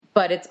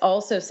but it's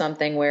also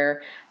something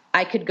where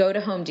I could go to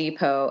Home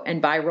Depot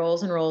and buy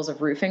rolls and rolls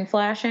of roofing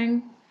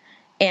flashing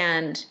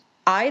and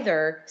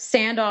either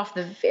sand off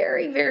the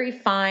very, very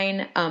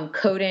fine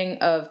coating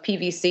of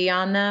PVC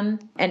on them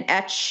and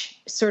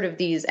etch sort of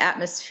these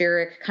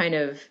atmospheric kind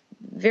of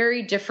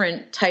very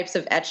different types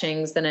of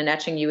etchings than an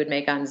etching you would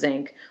make on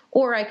zinc.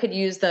 Or I could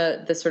use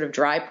the sort of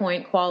dry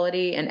point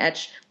quality and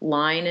etch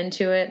line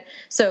into it.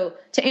 So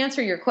to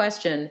answer your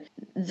question,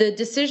 the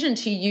decision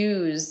to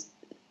use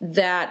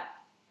that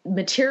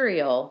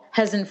material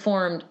has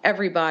informed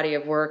every body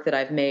of work that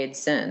I've made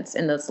since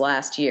in this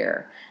last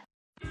year.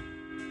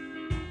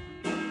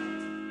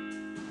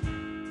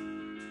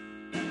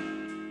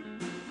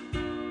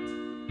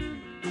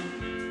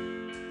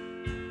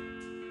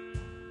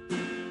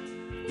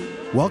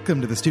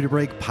 Welcome to the Studio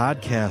Break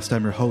podcast.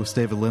 I'm your host,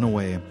 David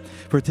Linaway.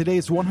 For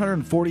today's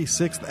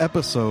 146th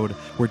episode,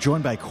 we're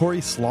joined by Corey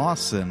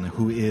Slauson,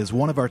 who is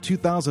one of our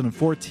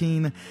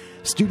 2014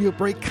 Studio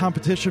Break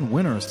competition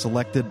winners,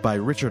 selected by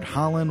Richard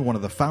Holland, one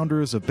of the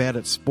founders of Bad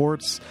at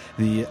Sports,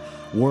 the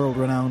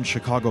world-renowned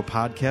Chicago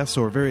podcast.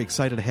 So we're very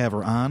excited to have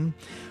her on.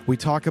 We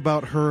talk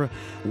about her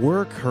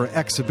work. Her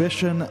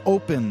exhibition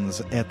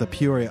opens at the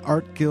Peoria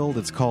Art Guild.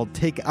 It's called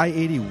Take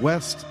I-80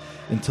 West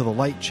Until the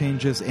Light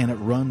Changes, and it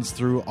runs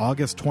through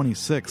August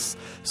 26th.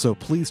 So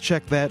please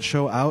check that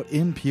show out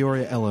in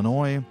Peoria,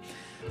 Illinois.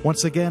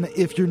 Once again,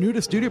 if you're new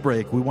to Studio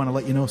Break, we want to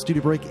let you know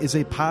Studio Break is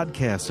a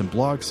podcast and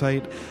blog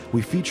site.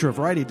 We feature a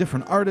variety of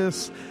different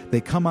artists.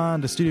 They come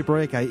on to Studio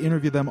Break. I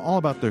interview them all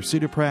about their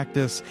studio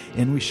practice,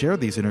 and we share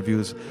these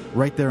interviews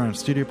right there on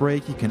Studio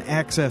Break. You can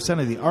access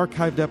any of the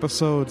archived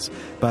episodes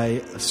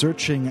by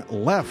searching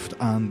left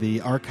on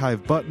the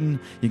archive button.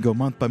 You can go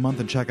month by month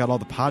and check out all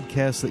the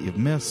podcasts that you've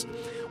missed.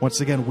 Once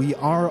again, we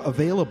are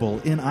available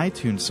in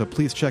iTunes, so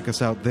please check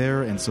us out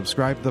there and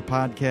subscribe to the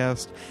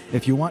podcast.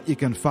 If you want, you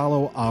can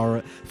follow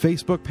our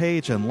Facebook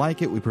page and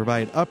like it. We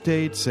provide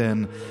updates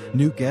and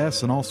new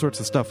guests and all sorts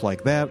of stuff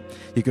like that.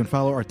 You can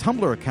follow our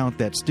Tumblr account,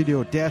 that's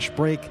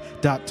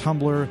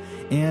studio-break.tumblr.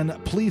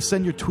 And please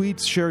send your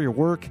tweets, share your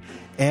work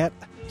at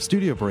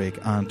Studio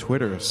Break on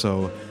Twitter.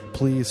 So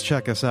please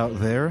check us out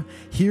there.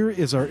 Here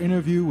is our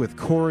interview with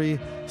Corey.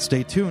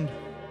 Stay tuned.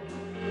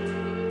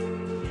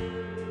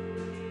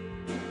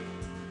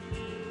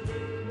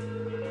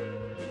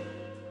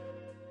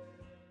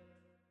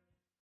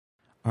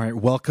 All right,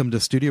 welcome to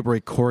Studio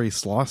Break, Corey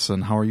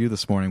Slauson. How are you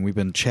this morning? We've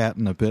been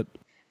chatting a bit.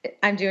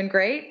 I'm doing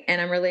great, and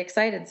I'm really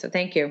excited, so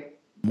thank you.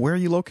 Where are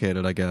you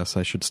located, I guess?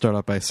 I should start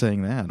out by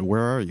saying that.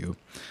 Where are you?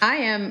 I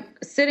am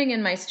sitting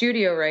in my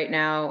studio right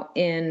now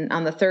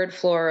on the third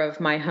floor of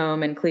my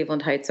home in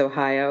Cleveland Heights,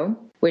 Ohio,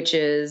 which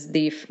is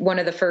one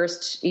of the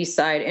first East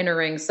Side inner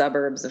ring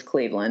suburbs of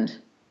Cleveland.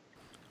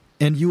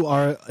 And you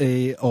are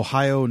a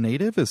Ohio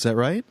native, is that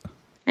right?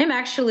 I'm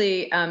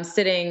actually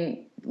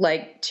sitting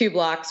like 2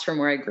 blocks from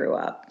where I grew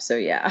up. So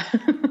yeah,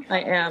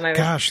 I am.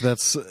 Gosh,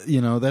 that's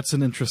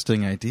an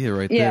interesting idea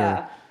right there.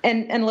 Yeah.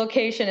 And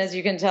location, as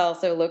you can tell,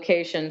 so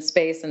location,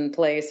 space, and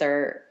place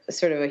are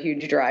sort of a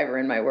huge driver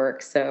in my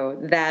work. So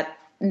that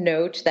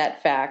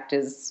fact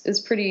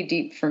is pretty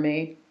deep for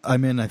me. I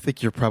mean, I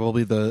think you're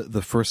probably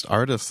the first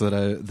artist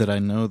that I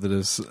know that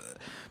has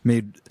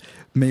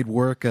made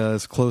work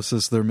as close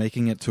as they're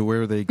making it to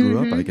where they grew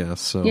up, I guess.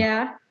 So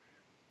yeah.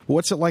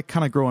 What's it like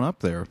kind of growing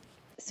up there?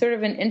 Sort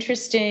of an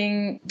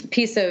interesting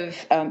piece of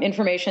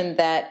information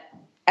that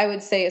I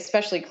would say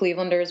especially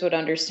Clevelanders would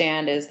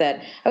understand is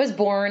that I was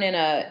born in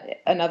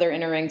another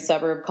inner ring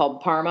suburb called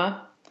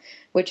Parma,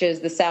 which is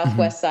the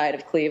southwest side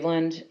of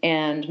Cleveland.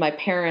 And my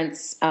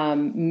parents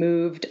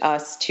moved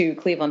us to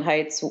Cleveland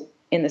Heights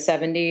in the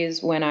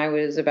 70s when I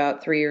was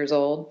about 3 years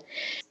old.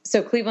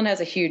 So Cleveland has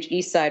a huge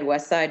east side,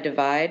 west side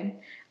divide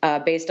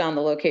based on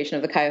the location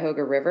of the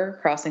Cuyahoga River,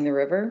 crossing the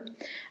river,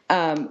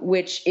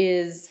 which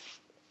is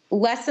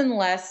less and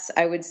less,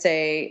 I would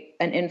say,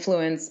 an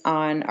influence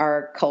on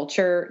our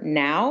culture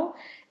now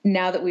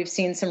that we've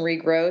seen some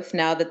regrowth,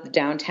 now that the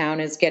downtown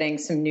is getting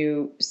some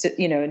new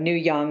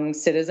young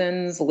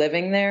citizens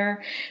living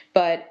there.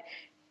 But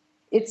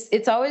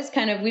it's always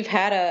kind of, we've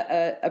had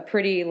a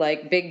pretty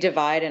like big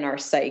divide in our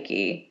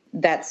psyche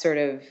that sort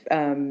of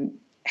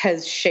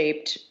has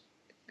shaped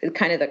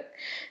kind of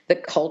the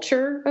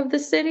culture of the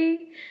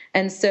city.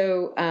 And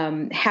so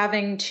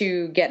having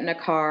to get in a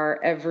car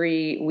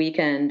every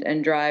weekend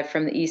and drive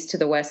from the east to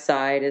the west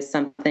side is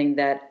something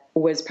that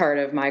was part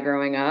of my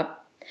growing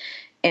up.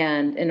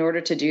 And in order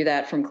to do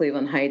that from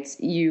Cleveland Heights,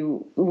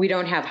 we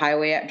don't have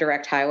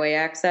direct highway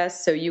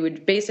access. So you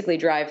would basically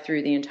drive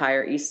through the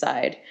entire east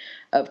side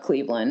of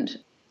Cleveland.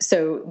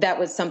 So that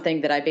was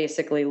something that I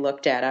basically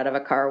looked at out of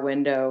a car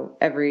window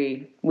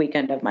every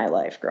weekend of my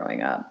life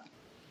growing up.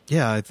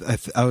 Yeah,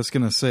 I was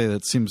going to say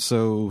that seems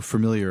so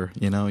familiar,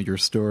 your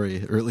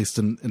story, or at least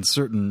in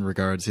certain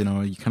regards, you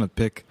kind of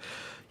pick,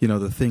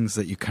 the things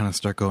that you kind of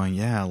start going,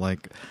 yeah,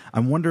 like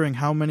I'm wondering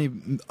how many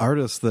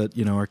artists that,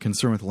 are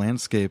concerned with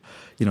landscape,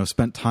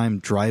 spent time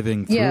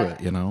driving through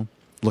it,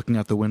 looking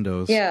out the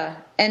windows. Yeah.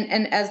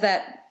 And as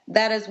that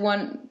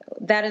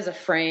is a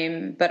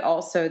frame, but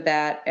also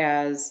that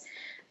as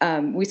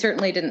we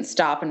certainly didn't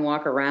stop and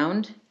walk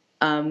around.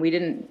 We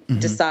didn't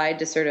decide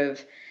to sort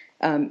of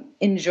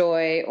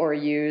enjoy or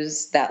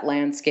use that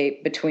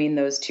landscape between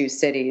those two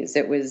cities.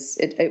 It was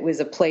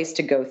a place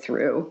to go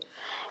through.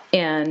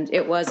 And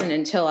it wasn't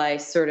until I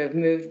sort of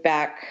moved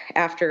back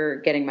after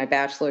getting my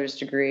bachelor's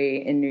degree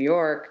in New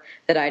York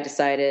that I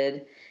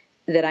decided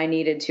that I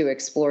needed to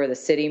explore the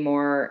city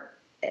more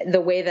the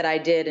way that I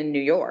did in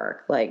New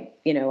York. Like,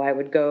 I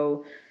would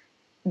go,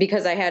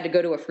 because I had to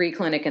go to a free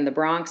clinic in the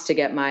Bronx to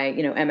get my,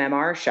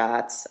 MMR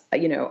shots,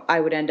 I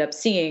would end up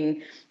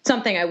seeing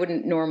something I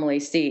wouldn't normally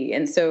see.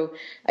 And so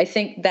I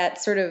think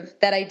that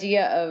that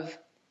idea of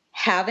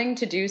having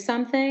to do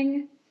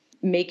something,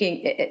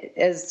 making it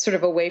as sort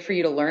of a way for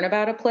you to learn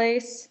about a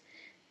place,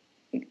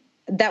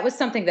 that was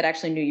something that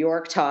actually New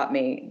York taught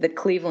me that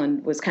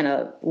Cleveland was kind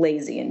of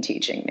lazy in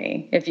teaching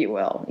me, if you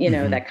will,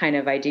 that kind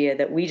of idea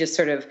that we just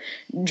sort of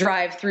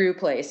drive through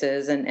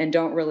places and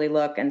don't really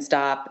look and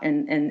stop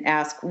and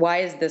ask, why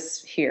is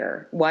this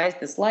here? Why is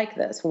this like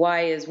this?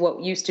 Why is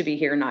what used to be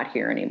here not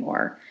here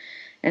anymore?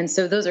 And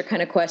so those are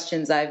kind of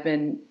questions I've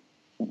been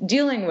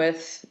dealing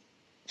with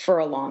for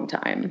a long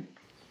time.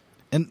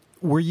 And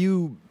were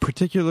you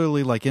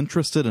particularly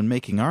interested in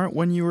making art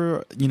when you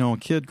were, a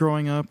kid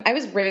growing up? I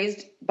was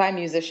raised by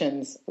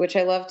musicians, which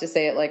I love to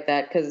say it like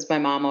that because my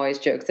mom always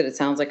jokes that it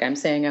sounds like I'm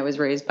saying I was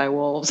raised by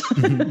wolves.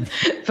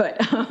 But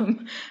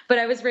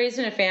I was raised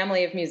in a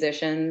family of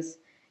musicians,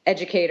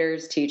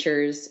 educators,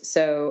 teachers.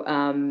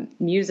 So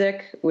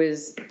music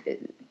was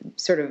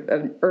sort of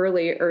an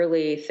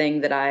early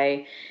thing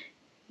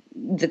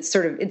that's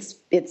sort of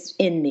it's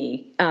in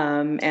me,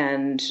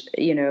 and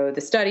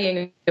the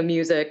studying of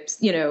music,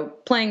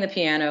 playing the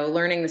piano,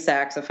 learning the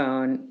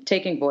saxophone,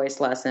 taking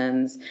voice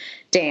lessons,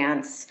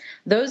 dance.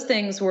 Those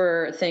things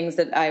were things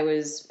that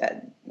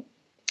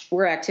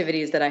were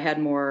activities that I had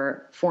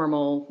more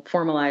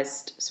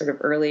formalized sort of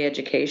early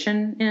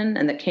education in,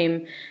 and that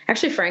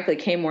frankly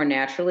came more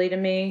naturally to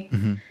me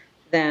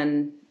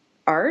than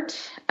art.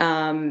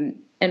 And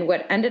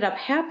what ended up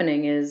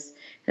happening is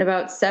in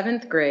about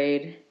 7th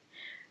grade.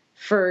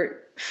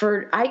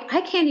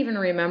 I can't even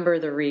remember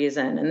the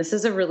reason, and this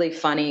is a really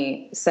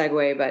funny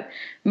segue, but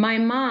my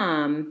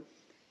mom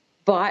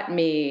bought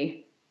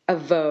me a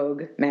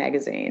Vogue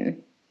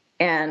magazine,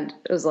 and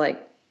it was I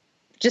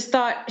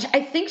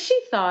think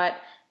she thought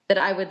that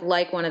I would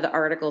like one of the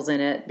articles in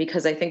it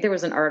because I think there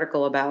was an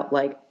article about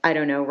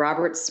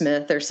Robert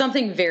Smith or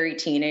something very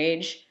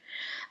teenage.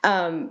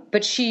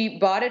 But she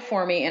bought it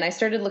for me and I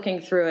started looking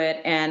through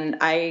it and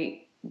I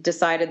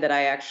decided that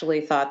I actually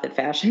thought that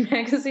fashion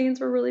magazines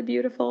were really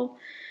beautiful.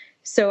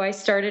 So I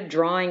started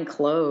drawing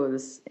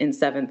clothes in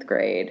 7th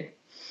grade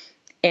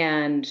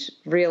and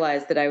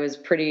realized that I was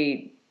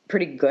pretty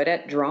good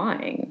at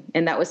drawing.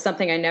 And that was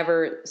something I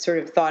never sort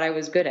of thought I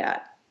was good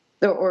at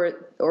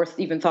or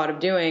even thought of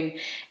doing.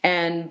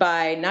 And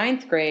by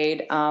 9th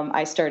grade,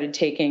 I started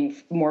taking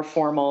more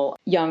formal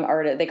young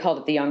artist. They called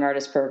it the Young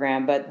Artist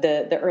Program, but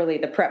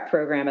the prep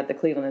program at the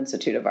Cleveland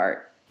Institute of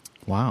Art.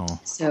 Wow.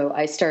 So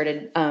I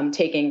started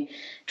taking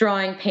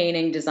drawing,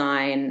 painting,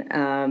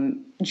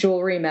 design,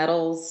 jewelry,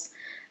 metals,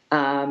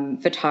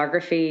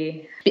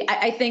 photography.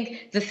 I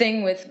think the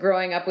thing with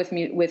growing up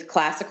with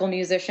classical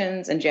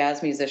musicians and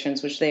jazz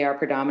musicians, which they are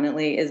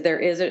predominantly, is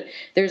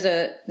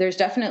there's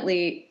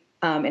definitely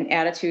an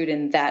attitude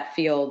in that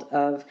field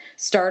of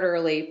start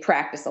early,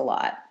 practice a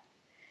lot.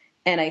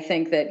 And I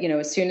think that,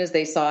 as soon as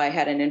they saw I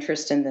had an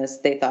interest in this,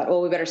 they thought,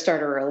 well, we better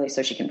start her early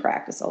so she can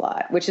practice a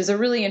lot, which is a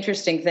really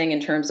interesting thing in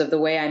terms of the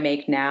way I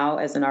make now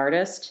as an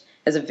artist,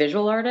 as a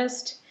visual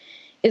artist,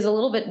 is a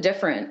little bit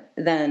different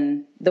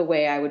than the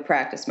way I would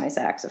practice my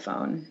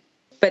saxophone.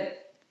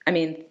 But,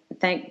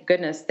 thank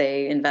goodness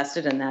they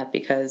invested in that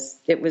because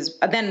it was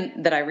then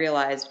that I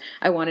realized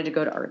I wanted to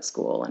go to art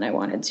school and I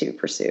wanted to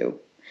pursue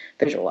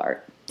visual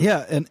art.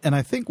 Yeah, and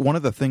I think one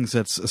of the things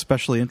that's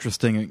especially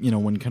interesting,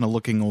 when kind of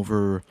looking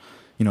over,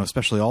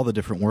 especially all the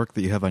different work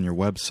that you have on your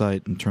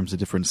website in terms of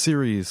different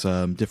series,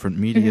 different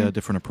media,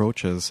 different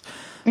approaches.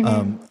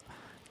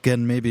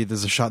 Again, maybe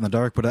there's a shot in the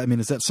dark, but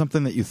is that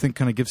something that you think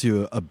kind of gives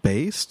you a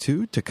base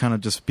too, to kind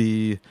of just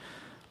be,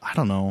 I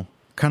don't know,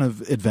 kind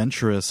of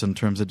adventurous in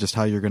terms of just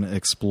how you're going to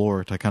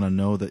explore, to kind of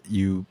know that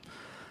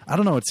I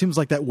don't know, it seems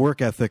like that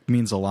work ethic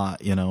means a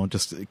lot,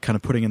 just kind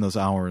of putting in those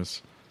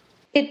hours.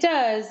 It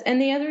does.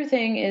 And the other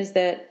thing is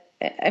that,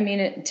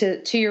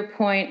 to your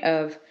point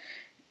of,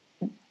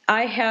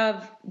 I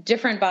have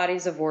different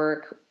bodies of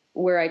work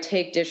where I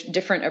take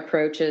different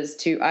approaches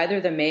to either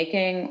the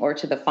making or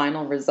to the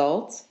final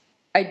results.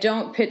 I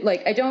don't feel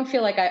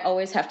like I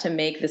always have to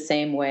make the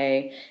same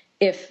way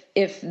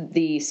if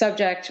the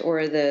subject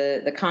or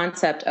the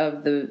concept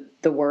of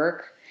the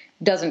work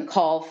doesn't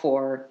call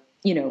for,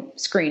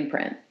 screen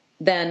print.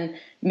 Then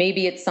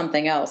maybe it's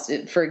something else.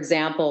 For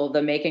example,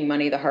 the Making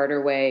Money the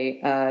Harder Way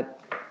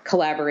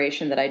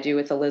collaboration that I do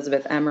with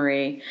Elizabeth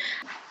Emery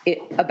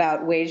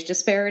about wage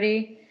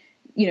disparity,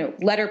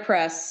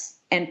 letterpress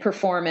and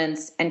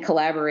performance and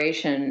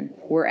collaboration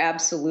were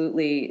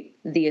absolutely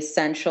the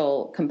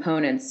essential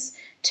components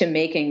to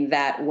making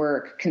that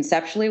work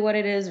conceptually what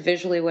it is,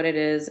 visually what it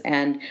is,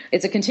 and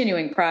it's a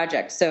continuing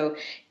project. So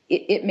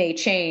it may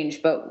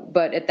change,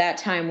 but at that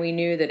time we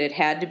knew that it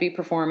had to be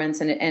performance,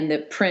 and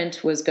that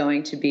print was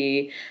going to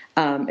be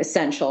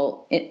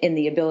essential in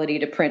the ability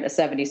to print a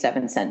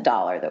 77-cent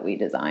dollar that we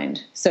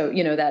designed. So,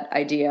 that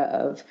idea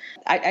of,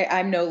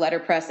 I'm no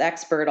letterpress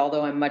expert,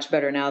 although I'm much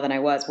better now than I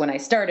was when I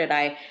started.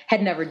 I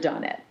had never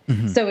done it.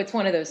 Mm-hmm. So it's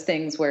one of those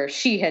things where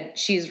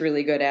she's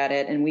really good at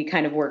it, and we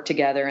kind of work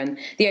together. And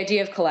the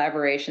idea of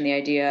collaboration, the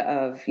idea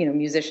of,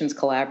 musicians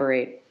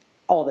collaborate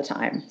all the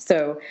time.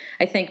 So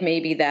I think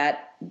maybe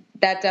that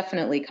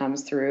definitely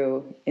comes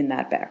through in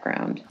that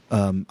background.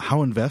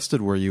 How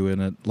invested were you in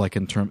it? Like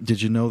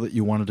did you know that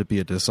you wanted to be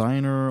a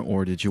designer,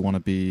 or did you want to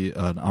be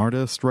an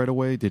artist right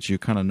away? Did you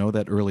kind of know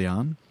that early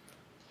on?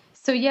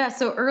 So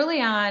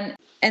early on,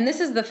 and this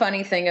is the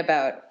funny thing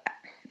about,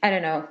 I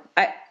don't know,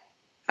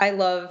 I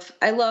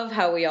love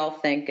how we all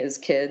think as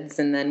kids,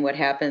 and then what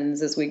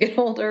happens as we get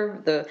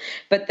older.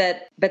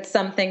 But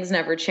some things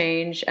never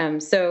change.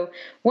 So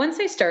once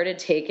I started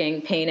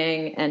taking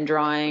painting and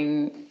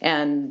drawing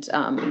and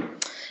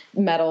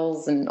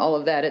medals and all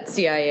of that at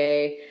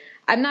CIA,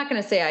 I'm not going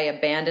to say I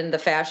abandoned the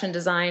fashion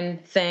design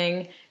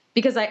thing,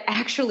 because I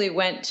actually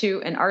went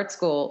to an art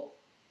school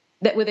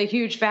with a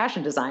huge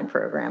fashion design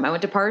program. I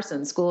went to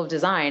Parsons School of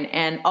Design,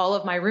 and all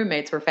of my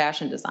roommates were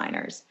fashion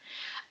designers.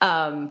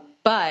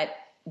 But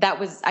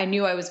I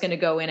knew I was going to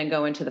go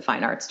into the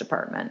fine arts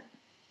department.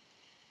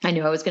 I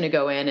knew I was going to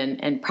go in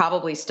and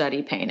probably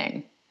study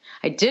painting.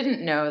 I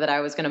didn't know that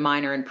I was going to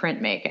minor in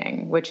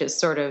printmaking, which is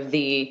sort of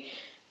the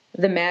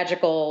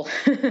magical,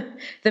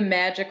 the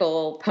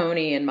magical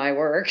pony in my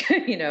work,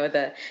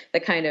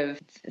 the kind of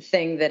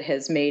thing that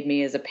has made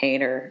me as a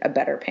painter, a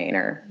better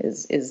painter,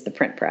 is the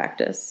print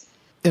practice.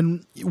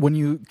 And when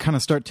you kind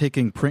of start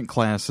taking print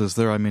classes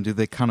there, do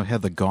they kind of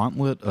have the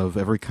gauntlet of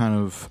every kind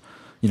of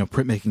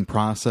printmaking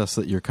process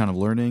that you're kind of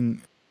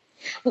learning?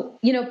 Well,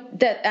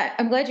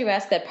 I'm glad you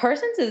asked that.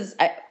 Parsons is,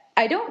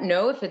 I don't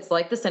know if it's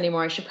like this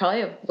anymore. I should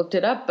probably have looked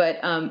it up, but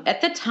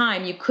at the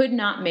time you could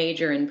not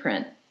major in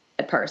print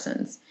at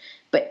Parsons.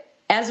 But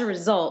as a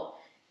result,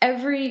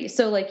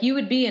 you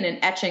would be in an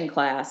etching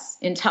class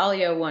in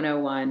Talia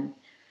 101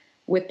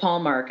 with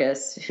Paul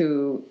Marcus,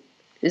 who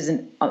is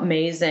an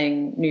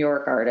amazing New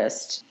York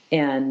artist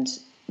and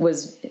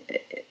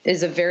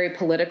is a very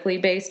politically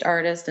based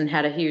artist, and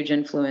had a huge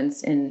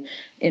influence in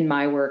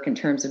my work in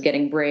terms of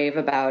getting brave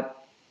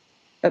about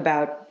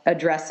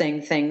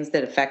addressing things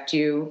that affect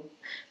you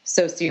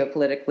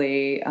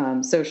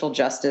sociopolitically, social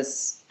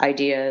justice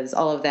ideas,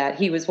 all of that.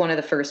 He was one of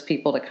the first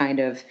people to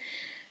kind of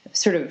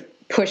sort of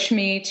push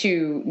me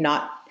to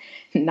not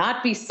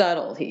be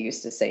subtle. He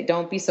used to say,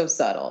 don't be so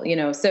subtle,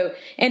 so,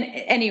 and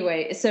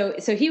anyway, so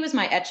he was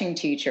my etching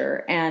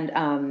teacher,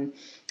 and,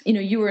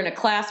 you were in a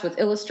class with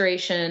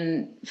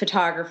illustration,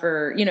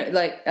 photographer,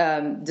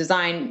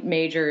 design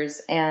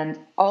majors, and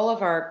all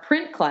of our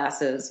print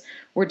classes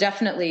were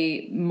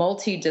definitely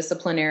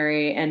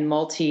multidisciplinary and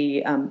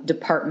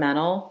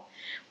multi-departmental,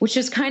 which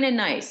is kind of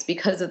nice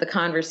because of the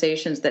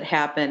conversations that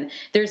happen.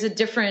 There's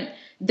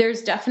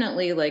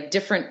definitely like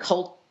different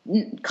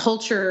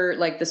culture,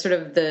 like the sort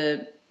of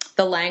the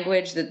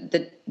language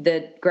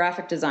that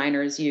graphic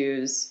designers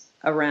use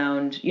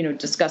around,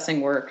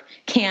 discussing work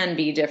can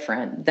be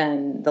different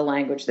than the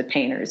language that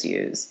painters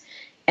use.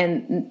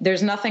 And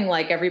there's nothing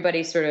like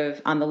everybody sort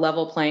of on the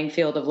level playing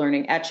field of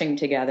learning etching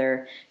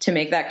together to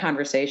make that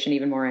conversation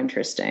even more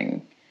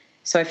interesting.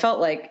 So I felt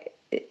like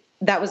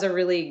that was a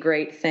really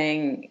great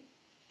thing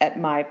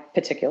in my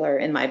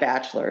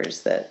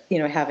bachelor's, that,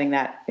 having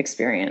that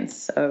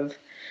experience of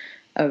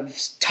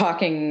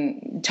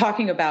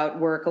talking about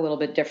work a little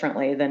bit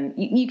differently than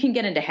you can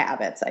get into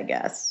habits, I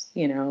guess,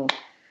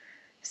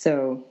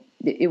 So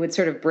it would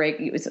sort of break.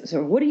 It was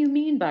sort of, what do you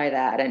mean by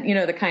that? And,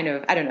 the kind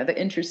of, I don't know,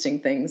 the interesting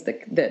things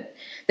the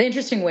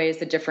interesting ways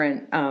that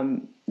different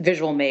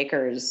visual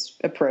makers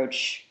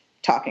approach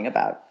talking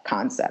about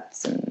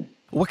concepts. And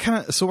what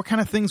kind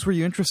of things were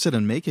you interested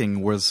in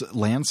making? Was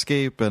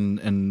landscape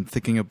and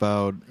thinking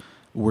about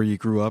where you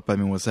grew up?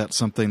 Was that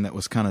something that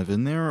was kind of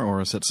in there, or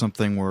is it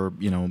something where,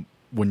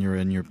 when you're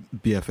in your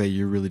BFA,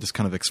 you're really just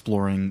kind of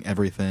exploring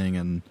everything?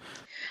 And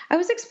I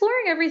was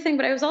exploring everything,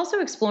 but I was also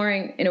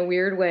exploring, in a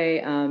weird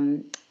way,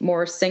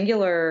 more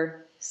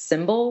singular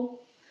symbol.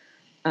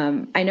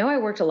 I know I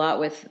worked a lot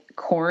with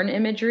corn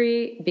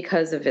imagery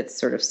because of its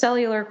sort of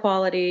cellular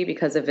quality,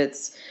 because of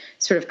its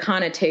sort of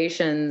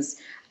connotations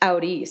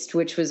out east,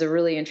 which was a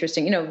really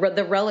interesting,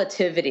 the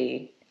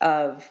relativity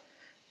of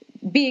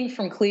being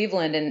from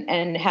Cleveland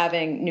and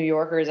having New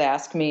Yorkers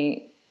ask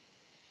me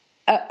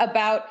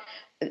about,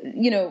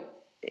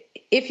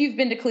 if you've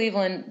been to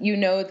Cleveland,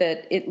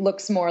 that it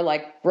looks more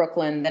like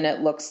Brooklyn than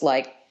it looks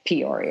like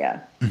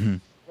Peoria, mm-hmm.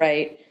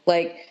 Right?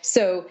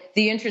 So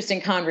the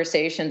interesting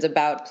conversations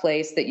about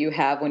place that you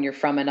have when you're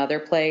from another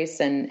place,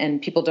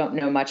 and people don't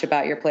know much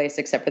about your place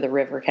except for the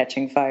river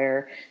catching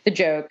fire, the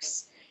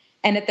jokes.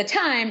 And at the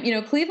time,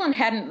 Cleveland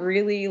hadn't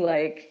really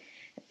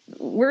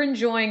we're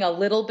enjoying a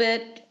little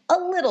bit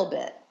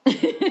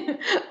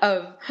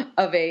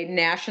of a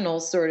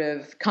national sort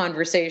of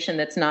conversation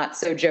that's not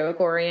so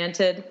joke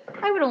oriented.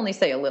 I would only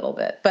say a little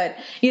bit, but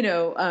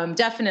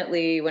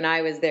definitely when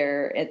I was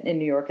there in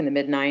New York in the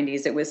mid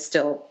 '90s, it was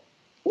still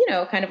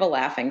kind of a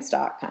laughing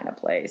stock kind of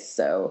place.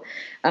 So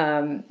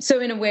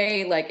in a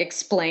way, like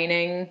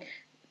explaining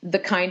the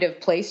kind of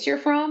place you're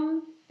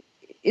from,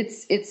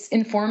 it's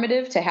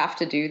informative to have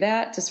to do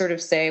that, to sort of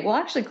say, well,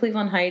 actually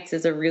Cleveland Heights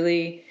is a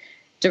really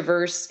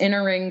diverse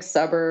inner ring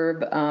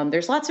suburb.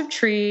 There's lots of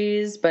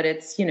trees, but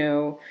it's,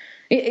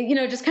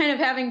 just kind of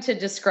having to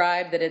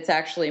describe that it's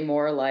actually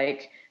more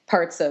like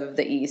parts of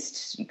the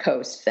East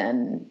Coast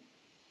than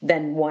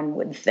one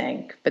would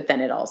think. But then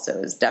it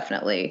also is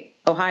definitely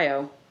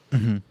Ohio,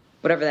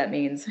 whatever that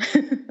means.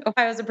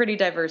 Ohio's a pretty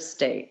diverse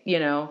state,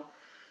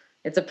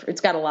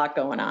 it's got a lot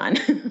going on.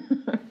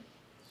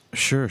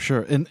 Sure.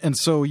 And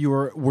so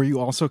were you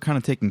also kind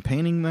of taking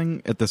painting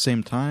then at the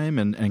same time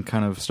and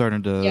kind of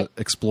starting to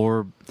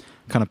explore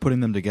kind of putting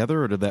them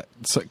together, or did that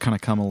kind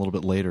of come a little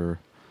bit later?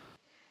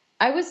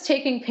 I was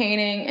taking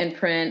painting and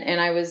print,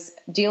 and I was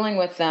dealing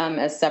with them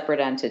as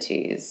separate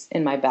entities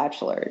in my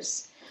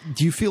bachelor's.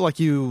 Do you feel like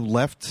you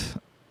left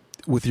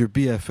with your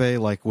BFA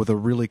like with a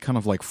really kind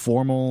of like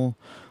formal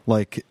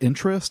like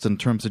interest in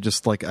terms of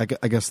just like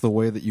I guess the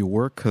way that you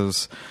work,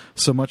 because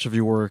so much of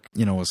your work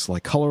is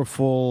like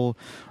colorful,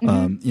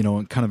 and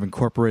kind of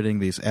incorporating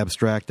these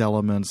abstract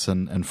elements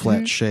and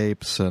flat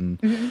shapes, and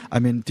I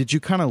mean, did you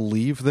kind of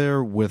leave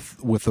there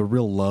with a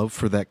real love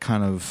for that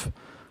kind of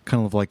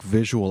like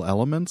visual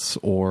elements?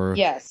 Or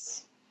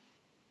yes,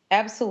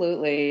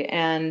 absolutely.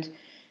 And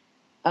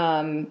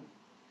I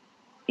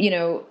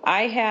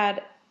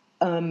had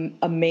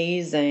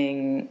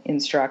amazing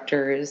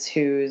instructors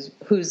whose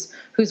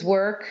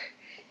work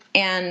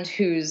and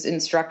whose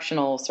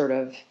instructional sort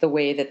of the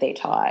way that they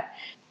taught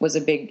was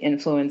a big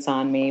influence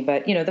on me.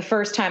 But, the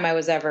first time I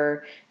was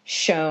ever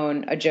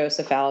shown a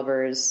Joseph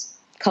Albers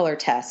color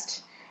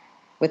test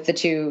with the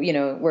two,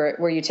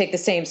 where you take the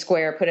same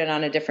square, put it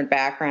on a different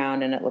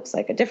background, and it looks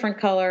like a different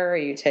color. Or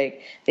you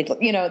take,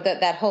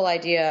 that whole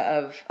idea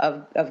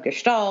of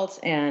Gestalt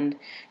and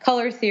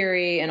color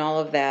theory and all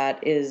of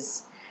that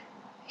is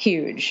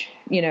huge.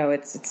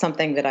 It's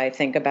something that I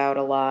think about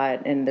a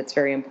lot and that's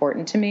very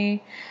important to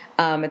me.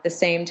 At the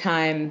same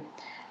time,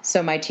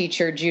 so my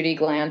teacher, Judy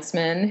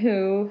Glantzman,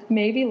 who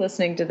may be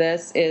listening to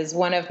this, is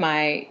one of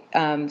my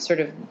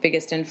sort of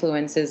biggest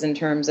influences in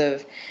terms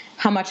of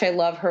how much I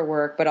love her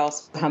work, but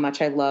also how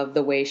much I love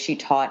the way she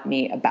taught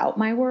me about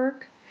my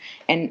work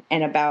and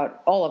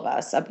about all of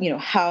us,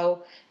 how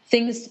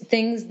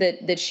things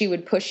that she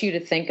would push you to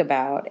think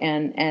about.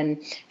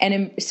 And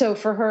so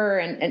for her,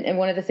 and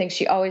one of the things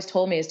she always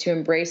told me is to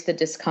embrace the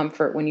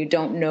discomfort when you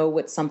don't know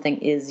what something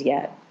is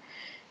yet.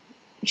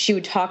 She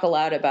would talk a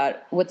lot about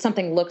what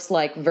something looks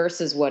like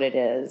versus what it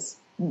is.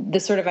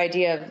 The sort of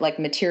idea of like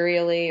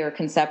materially or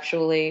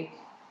conceptually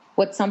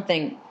what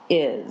something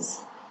is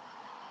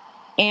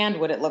and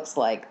what it looks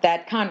like.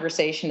 That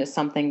conversation is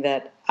something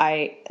that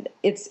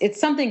it's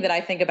something that I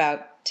think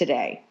about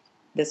today,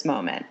 this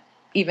moment.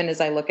 Even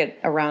as I look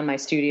around my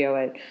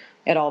studio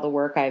at all the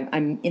work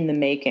I'm in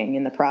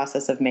the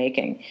process of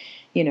making,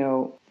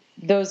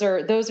 those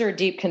are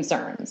deep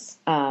concerns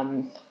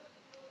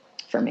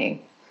for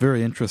me.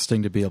 Very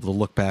interesting to be able to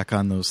look back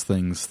on those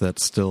things that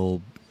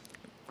still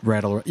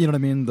rattle. You know what I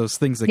mean? Those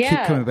things that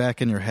keep coming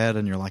back in your head,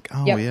 and you're like,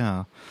 oh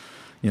yeah.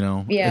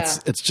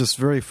 It's just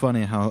very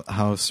funny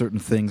how certain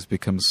things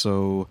become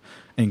so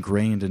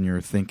ingrained in your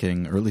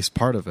thinking, or at least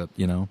part of it.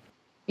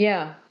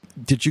 Yeah.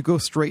 Did you go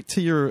straight to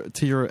your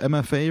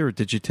MFA, or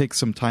did you take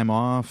some time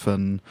off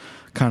and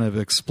kind of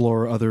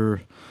explore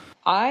other?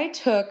 I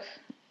took,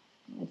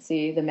 let's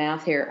see the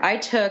math here. I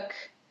took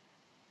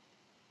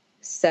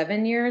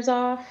 7 years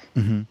off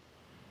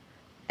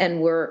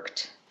and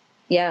worked.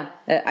 Yeah,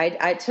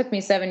 it took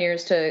me 7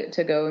 years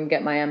to go and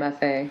get my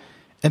MFA.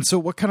 And so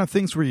what kind of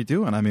things were you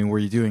doing? I mean, were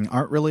you doing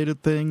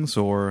art-related things,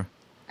 or?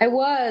 I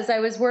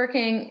was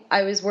working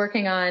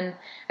on,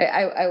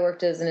 I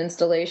worked as an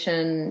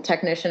installation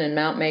technician and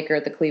mount maker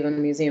at the Cleveland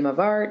Museum of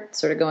Art,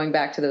 sort of going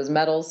back to those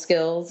metal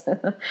skills.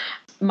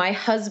 My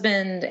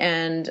husband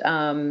and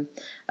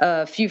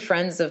a few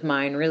friends of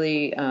mine,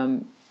 really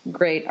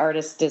great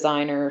artists,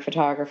 designer,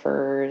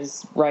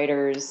 photographers,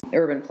 writers,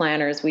 urban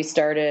planners, we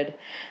started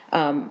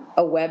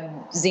a web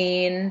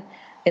zine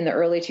in the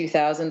early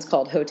 2000s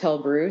called Hotel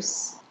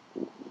Bruce,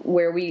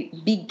 where we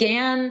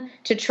began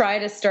to try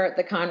to start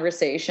the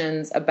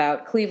conversations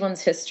about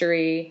Cleveland's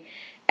history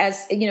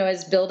as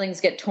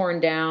buildings get torn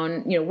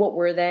down, what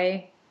were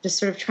they? Just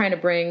sort of trying to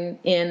bring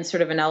in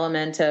sort of an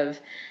element of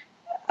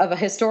a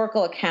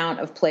historical account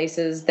of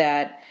places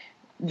that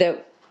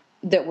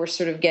were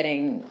sort of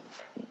getting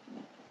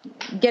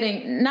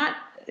not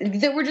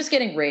that we're just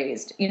getting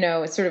raised,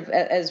 sort of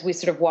as we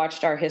sort of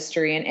watched our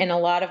history and a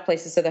lot of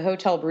places. So the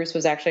Hotel Bruce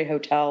was actually a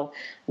hotel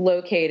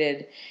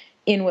located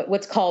in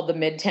what's called the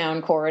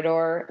Midtown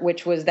Corridor,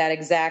 which was that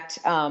exact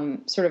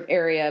sort of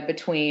area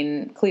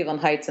between Cleveland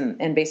Heights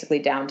and basically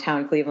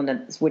downtown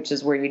Cleveland, which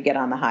is where you'd get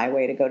on the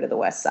highway to go to the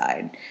west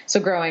side. So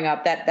growing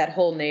up, that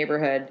whole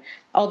neighborhood,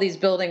 all these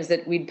buildings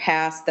that we'd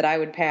pass, that I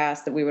would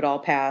pass, that we would all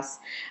pass,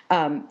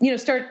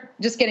 start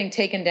just getting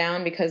taken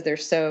down because they're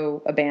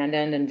so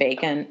abandoned and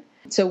vacant.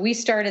 So we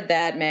started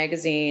that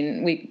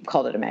magazine. We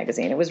called it a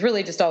magazine. It was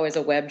really just always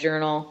a web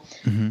journal.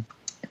 Mm-hmm.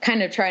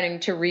 Kind of trying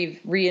to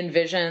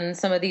re-envision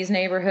some of these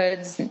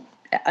neighborhoods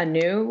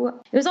anew.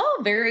 It was all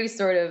very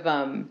sort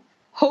of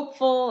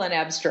hopeful and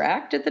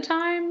abstract at the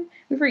time.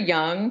 We were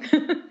young.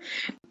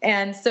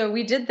 And so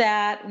we did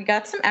that. We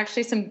got some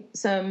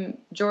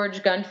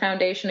George Gund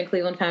Foundation and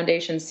Cleveland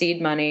Foundation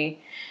seed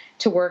money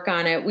to work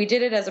on it. We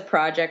did it as a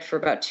project for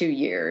about 2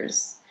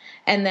 years.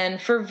 And then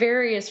for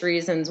various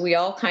reasons, we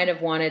all kind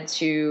of wanted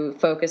to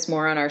focus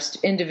more on our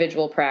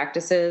individual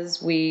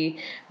practices. We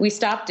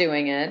stopped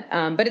doing it,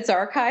 but it's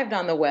archived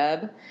on the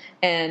web.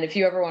 And if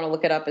you ever want to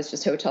look it up, it's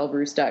just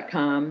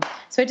hotelbruce.com.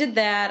 So I did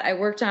that. I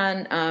worked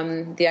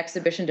on the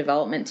exhibition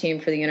development team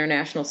for the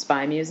International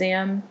Spy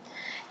Museum.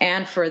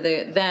 And for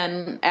the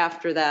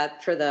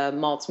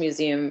Maltz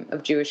Museum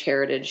of Jewish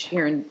Heritage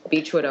here in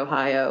Beechwood,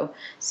 Ohio.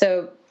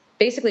 So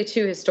basically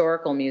 2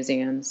 historical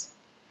museums.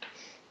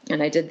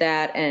 And I did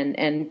that,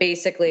 and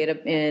basically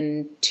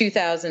in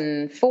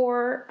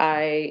 2004,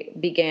 I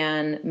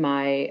began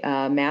my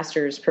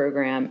master's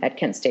program at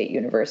Kent State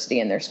University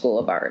in their School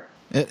of Art.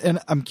 And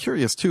I'm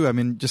curious, too, I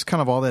mean, just kind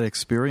of all that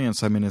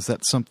experience, I mean, is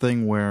that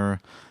something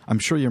where I'm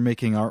sure you're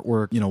making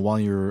artwork, while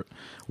you're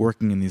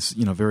working in these,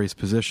 various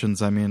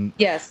positions? I mean,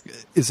 yes.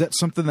 Is that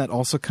something that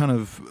also kind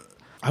of,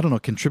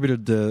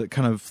 contributed to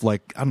kind of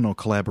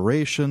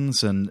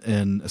collaborations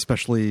and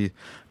especially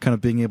kind of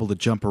being able to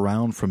jump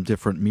around from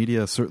different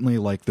media? Certainly,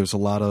 there's a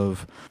lot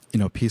of,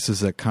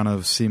 pieces that kind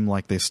of seem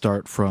like they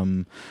start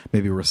from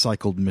maybe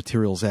recycled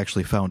materials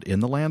actually found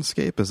in the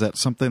landscape. Is that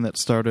something that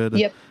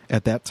started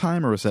at that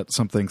time, or is that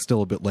something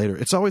still a bit later?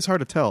 It's always hard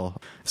to tell,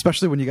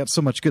 especially when you got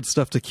so much good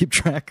stuff to keep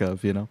track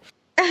of,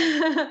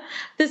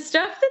 The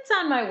stuff that's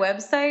on my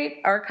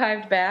website,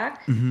 archived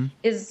back,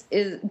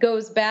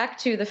 goes back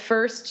to the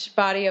first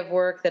body of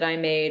work that I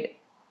made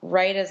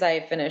right as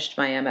I finished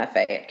my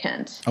MFA at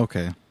Kent.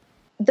 Okay.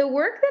 The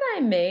work that I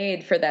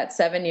made for that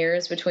 7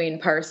 years between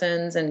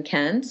Parsons and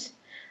Kent,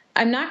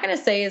 I'm not going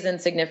to say is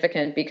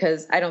insignificant,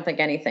 because I don't think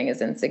anything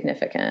is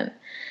insignificant.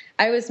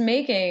 I was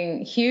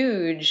making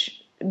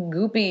huge,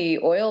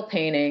 goopy oil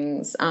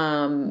paintings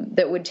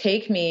that would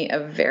take me a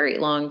very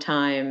long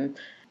time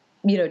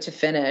to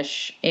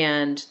finish.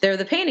 And they're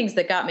the paintings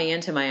that got me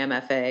into my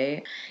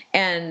MFA,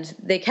 and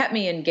they kept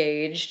me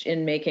engaged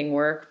in making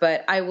work.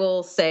 But I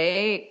will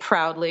say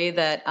proudly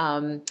that,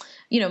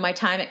 my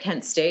time at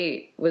Kent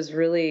State was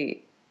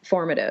really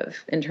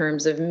formative in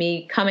terms of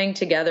me coming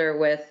together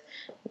with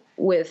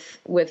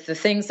the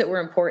things that were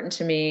important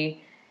to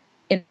me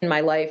in my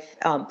life,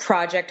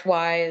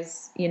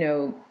 project-wise,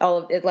 all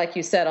of it, like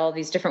you said, all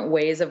these different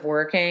ways of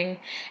working,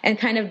 and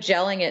kind of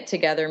gelling it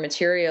together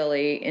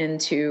materially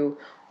into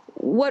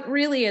what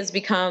really has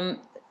become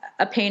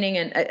a painting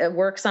and a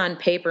works on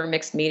paper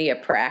mixed media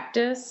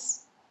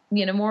practice,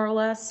 more or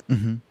less.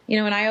 Mm-hmm.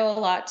 And I owe a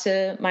lot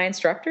to my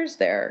instructors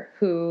there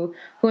who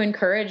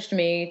encouraged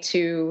me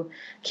to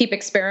keep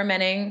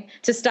experimenting,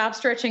 to stop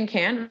stretching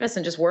canvas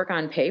and just work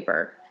on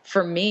paper.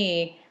 For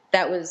me,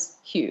 that was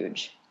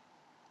huge.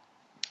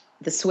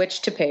 The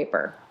switch to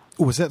paper.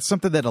 Was that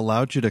something that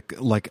allowed you to,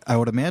 I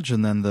would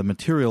imagine then the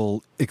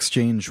material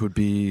exchange would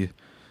be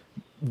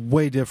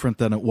way different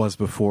than it was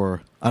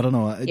before. I don't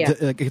know. Yeah.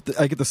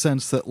 I get the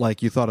sense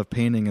that you thought of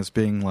painting as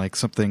being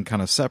something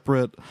kind of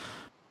separate.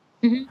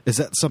 Mm-hmm. Is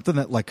that something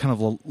that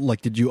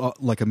did you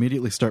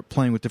immediately start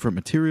playing with different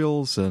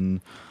materials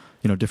and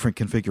different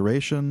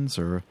configurations,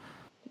 or?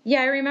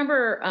 Yeah, I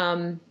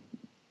remember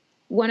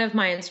one of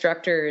my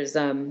instructors,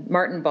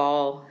 Martin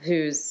Ball,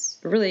 who's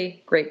a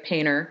really great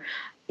painter.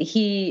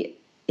 He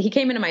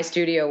came into my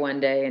studio one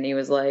day and he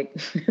was like,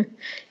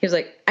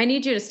 I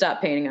need you to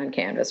stop painting on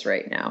canvas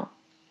right now.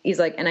 He's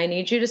like, and I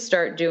need you to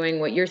start doing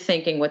what you're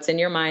thinking, what's in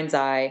your mind's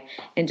eye,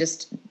 and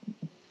just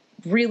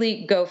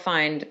really go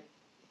find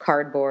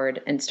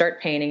cardboard and start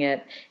painting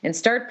it and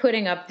start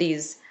putting up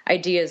these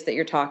ideas that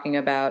you're talking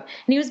about.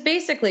 And he was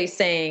basically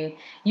saying,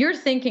 you're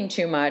thinking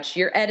too much.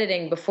 You're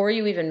editing before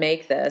you even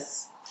make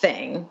this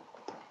thing.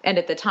 And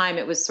at the time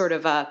it was sort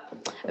of I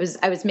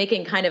was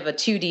making kind of a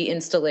 2D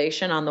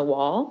installation on the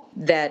wall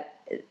that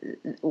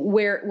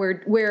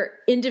where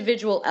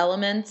individual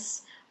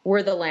elements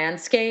were the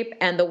landscape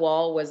and the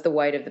wall was the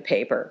white of the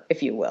paper,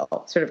 if you will,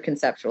 sort of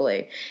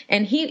conceptually.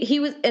 And he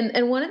was,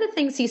 and one of the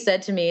things he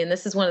said to me, and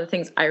this is one of the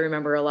things I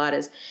remember a lot,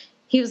 is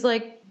he was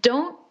like,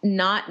 don't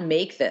not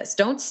make this.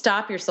 Don't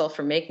stop yourself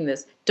from making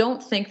this.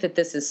 Don't think that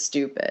this is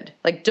stupid.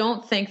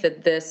 Don't think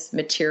that this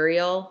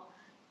material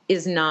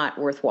is not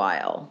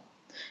worthwhile.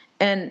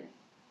 And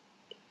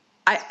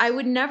I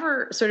would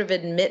never sort of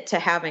admit to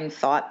having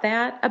thought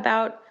that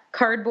about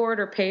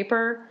cardboard or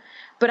paper,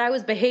 but I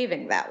was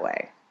behaving that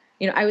way.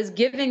 I was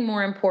giving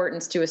more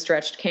importance to a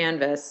stretched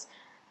canvas,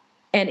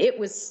 and it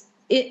was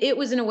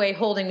in a way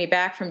holding me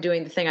back from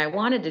doing the thing I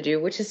wanted to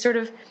do, which is sort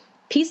of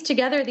piece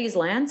together these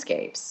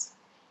landscapes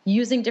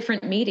using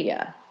different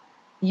media,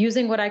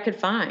 using what I could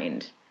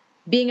find,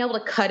 being able to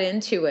cut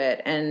into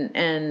it.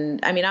 And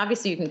I mean,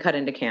 obviously you can cut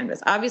into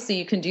canvas. Obviously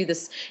you can do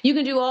this. You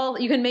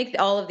can make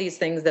all of these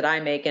things that I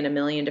make in a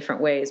million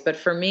different ways. But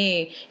for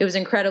me, it was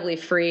incredibly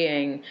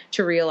freeing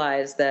to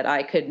realize that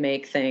I could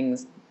make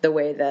things the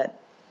way that,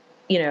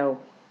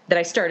 that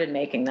I started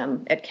making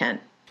them at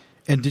Kent.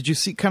 And did you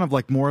see kind of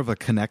like more of a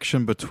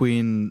connection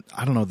between,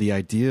 I don't know, the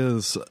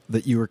ideas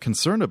that you were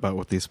concerned about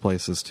with these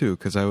places too?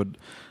 Because I would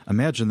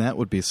imagine that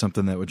would be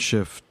something that would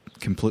shift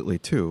completely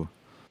too.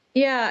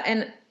 Yeah,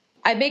 and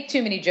I make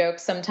too many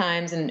jokes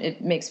sometimes, and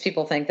it makes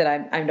people think that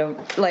I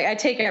don't, like, I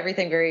take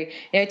everything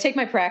I take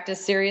my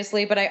practice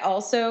seriously, but I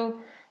also,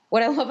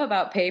 what I love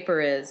about paper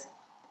is,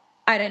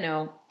 I don't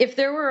know, if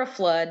there were a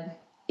flood,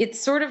 it's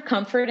sort of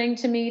comforting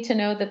to me to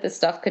know that the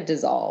stuff could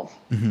dissolve.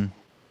 Mm-hmm.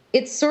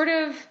 It's sort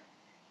of,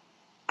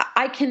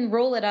 I can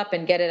roll it up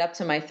and get it up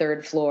to my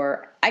third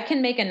floor. I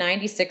can make a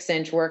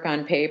 96-inch work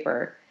on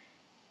paper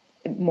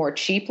more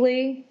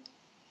cheaply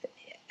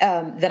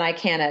than I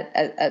can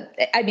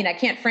I mean, I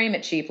can't frame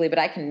it cheaply, but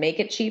I can make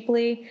it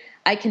cheaply.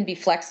 I can be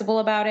flexible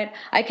about it.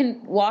 I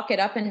can walk it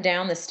up and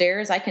down the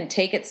stairs. I can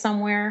take it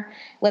somewhere.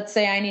 Let's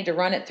say I need to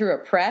run it through a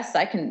press.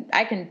 I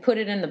can put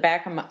it in the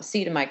back of the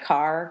seat of my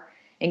car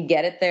and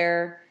get it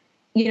there.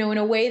 In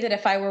a way that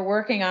if I were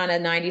working on a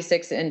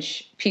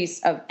 96-inch piece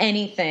of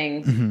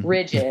anything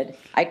rigid,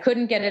 I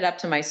couldn't get it up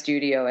to my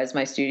studio as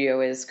my studio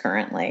is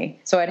currently.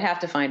 So I'd have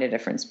to find a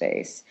different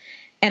space.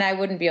 And I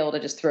wouldn't be able to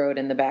just throw it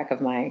in the back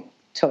of my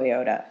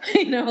Toyota,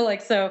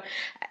 so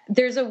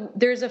there's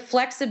a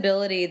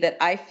flexibility that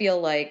I feel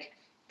like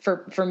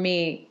for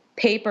me,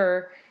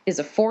 paper is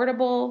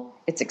affordable,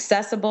 it's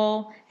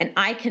accessible, and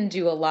I can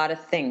do a lot of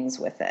things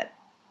with it.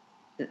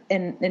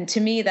 And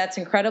to me, that's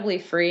incredibly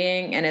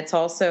freeing. And it's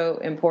also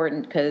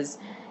important because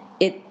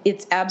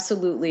it's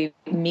absolutely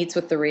meets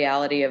with the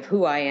reality of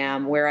who I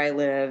am, where I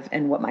live,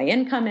 and what my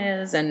income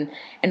is, and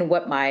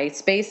what my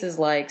space is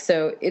like.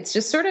 So it's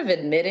just sort of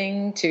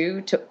admitting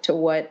to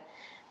what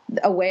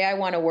a way I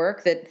want to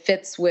work that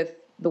fits with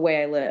the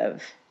way I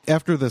live.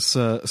 After this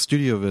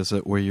studio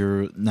visit where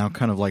you're now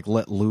kind of like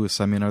let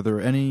loose, I mean, are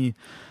there any,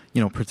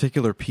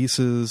 particular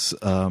pieces,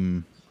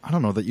 I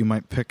don't know, that you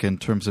might pick in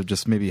terms of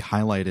just maybe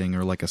highlighting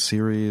or like a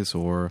series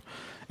or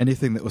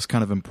anything that was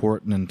kind of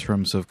important in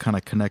terms of kind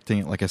of connecting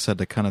it, like I said,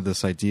 to kind of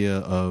this idea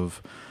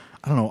of,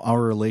 I don't know,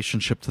 our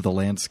relationship to the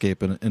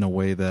landscape in a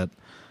way that,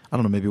 I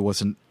don't know, maybe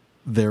wasn't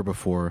there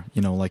before,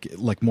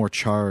 like more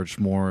charged,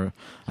 more,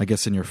 I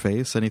guess, in your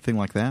face, anything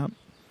like that?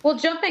 Well,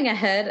 jumping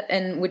ahead,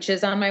 and which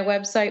is on my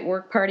website,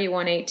 Work Party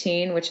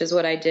 118, which is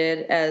what I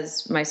did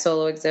as my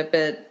solo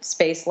exhibit,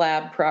 Space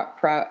Lab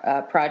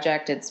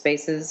project at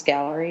Spaces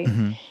Gallery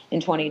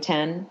in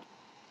 2010.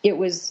 It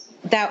was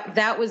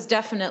that was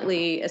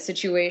definitely a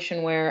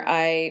situation where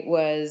I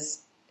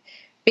was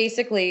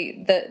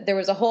basically there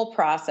was a whole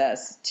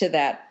process to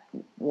that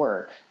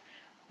work.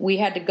 We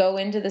had to go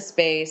into the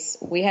space.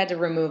 We had to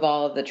remove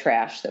all of the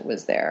trash that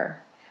was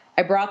there.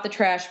 I brought the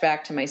trash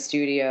back to my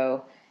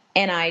studio,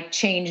 and I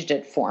changed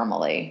it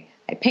formally.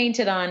 I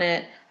painted on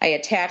it. I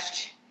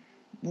attached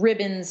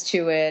ribbons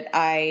to it.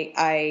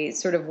 I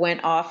sort of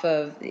went off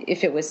of,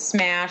 if it was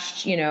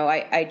smashed,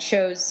 I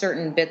chose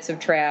certain bits of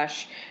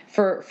trash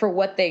for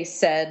what they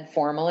said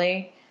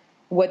formally,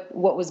 what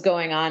was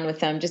going on with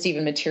them, just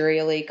even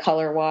materially,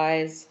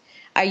 color-wise.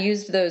 I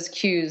used those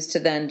cues to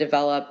then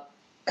develop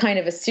kind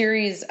of a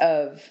series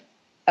of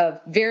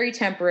very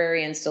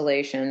temporary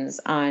installations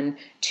on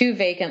 2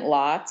 vacant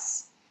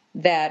lots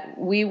that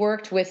we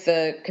worked with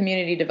the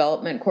Community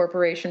Development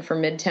Corporation for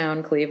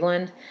Midtown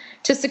Cleveland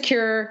to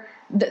secure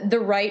the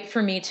right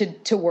for me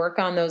to work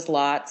on those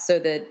lots so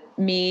that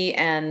me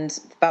and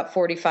about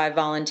 45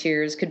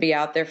 volunteers could be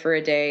out there for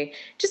a day,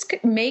 just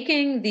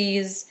making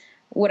these,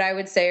 what I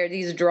would say are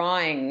these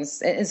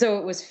drawings. And so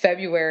it was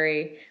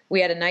February.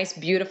 We had a nice,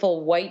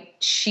 beautiful white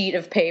sheet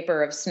of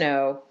paper of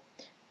snow,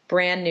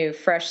 brand new,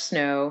 fresh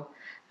snow,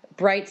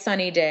 bright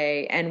sunny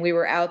day, and we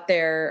were out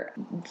there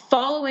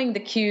following the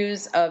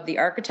cues of the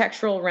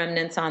architectural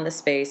remnants on the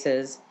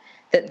spaces,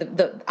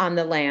 on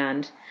the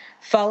land,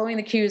 following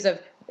the cues of,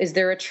 is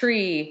there a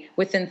tree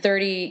within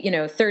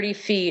 30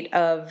 feet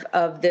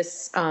of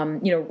this,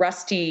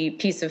 rusty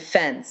piece of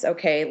fence?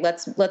 Okay,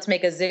 let's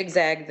make a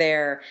zigzag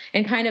there,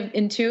 and kind of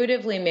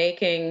intuitively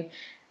making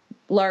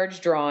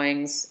large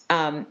drawings.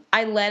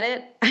 I led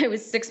it. I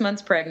was 6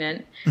 months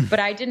pregnant, but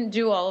I didn't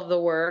do all of the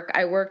work.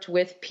 I worked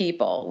with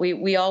people.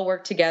 We all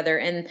worked together,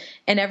 and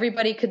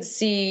everybody could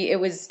see it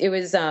was,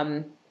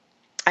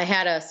 I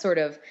had a sort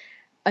of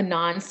a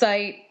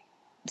non-site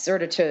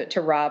sort of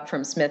to Rob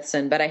from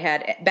Smithson, but I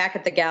had back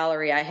at the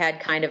gallery, I had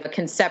kind of a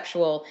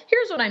conceptual,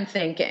 here's what I'm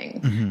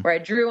thinking, where I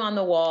drew on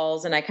the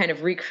walls and I kind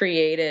of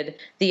recreated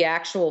the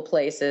actual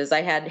places.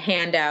 I had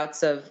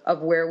handouts of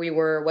where we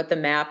were, what the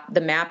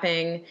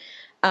mapping,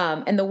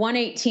 And the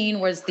 118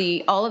 was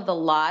all of the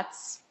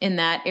lots in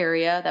that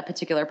area, that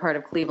particular part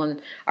of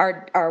Cleveland,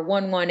 are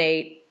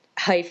 118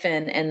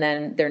 hyphen, and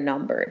then they're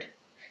numbered.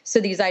 So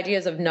these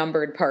ideas of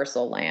numbered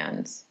parcel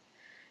lands.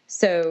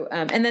 So,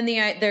 and then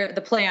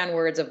the play on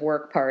words of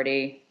work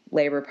party,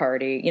 labor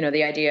party,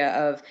 the idea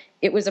of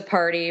it was a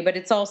party, but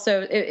it's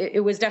also,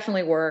 it was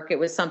definitely work. It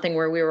was something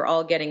where we were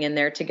all getting in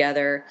there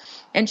together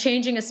and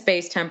changing a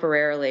space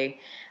temporarily.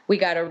 We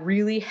got a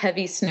really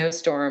heavy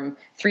snowstorm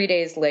 3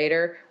 days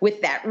later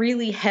with that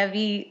really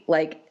heavy,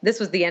 this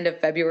was the end of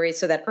February,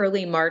 so that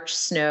early March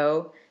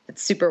snow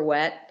that's super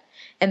wet.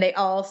 And they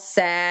all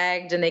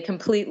sagged and they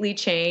completely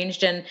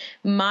changed. And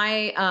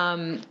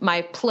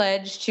my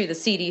pledge to the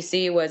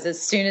CDC was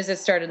as soon as it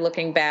started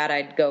looking bad,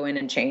 I'd go in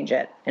and change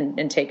it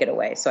and take it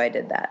away. So I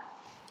did that.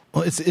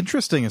 Well, it's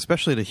interesting,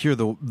 especially to hear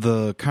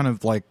the kind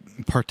of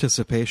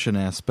participation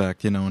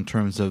aspect, in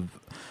terms of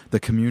the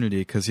community.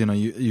 Because,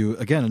 you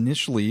again,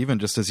 initially, even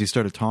just as you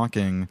started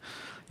talking,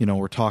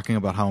 we're talking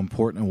about how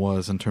important it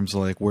was in terms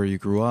of where you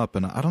grew up.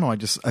 And I don't know,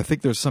 I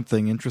think there's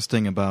something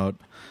interesting about,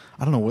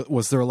 I don't know,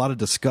 was there a lot of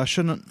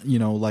discussion,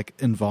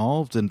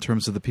 involved in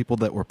terms of the people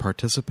that were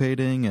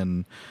participating?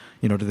 And,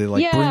 do they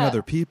bring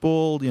other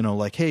people,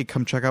 hey,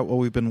 come check out what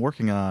we've been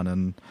working on?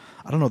 And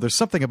I don't know, there's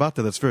something about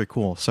that that's very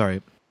cool.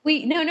 Sorry.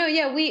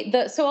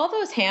 So all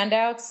those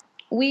handouts,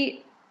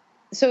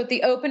 so at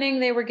the opening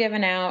they were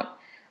given out.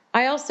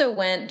 I also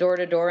went door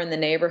to door in the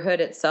neighborhood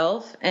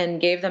itself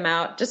and gave them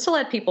out just to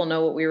let people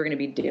know what we were going to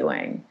be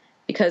doing,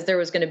 because there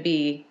was going to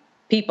be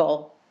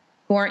people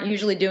who aren't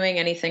usually doing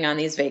anything on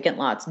these vacant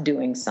lots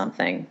doing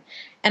something.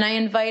 And I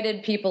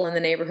invited people in the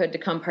neighborhood to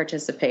come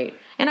participate.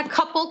 And a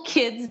couple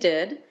kids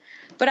did,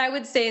 but I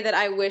would say that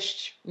I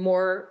wished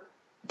more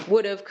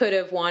would have, could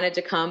have, wanted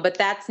to come, but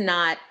that's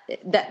not,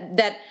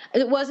 that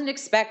it wasn't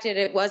expected.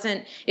 It was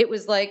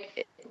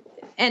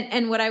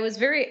and what I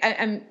was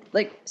I'm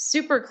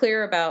super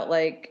clear about,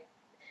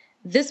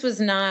 this was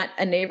not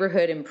a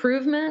neighborhood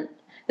improvement.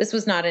 This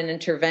was not an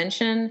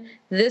intervention.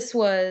 This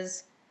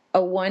was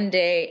a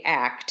one-day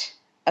act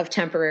of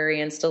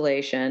temporary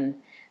installation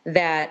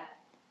that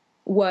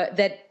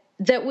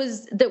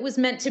was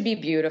meant to be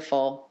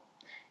beautiful,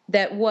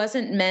 that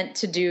wasn't meant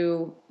to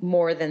do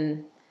more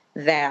than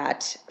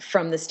that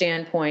from the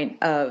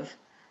standpoint of,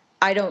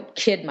 I don't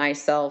kid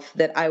myself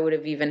that I would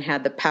have even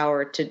had the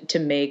power to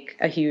make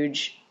a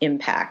huge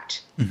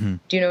impact. Mm-hmm.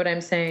 Do you know what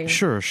I'm saying?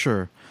 Sure.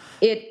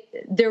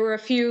 There were a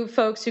few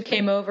folks who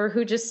came over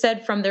who just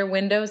said from their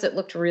windows it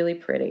looked really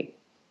pretty.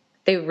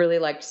 They really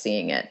liked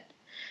seeing it.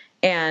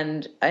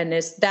 And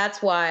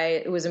that's why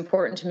it was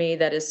important to me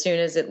that as soon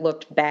as it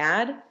looked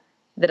bad,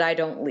 that I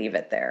don't leave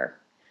it there.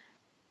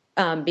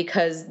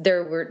 Because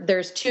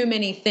there's too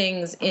many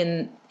things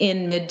in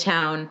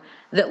Midtown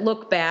that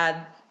look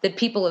bad that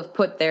people have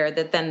put there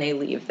that then they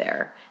leave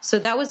there. So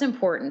that was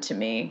important to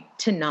me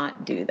to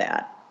not do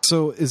that.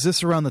 So is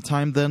this around the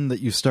time then that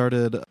you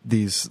started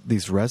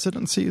these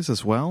residencies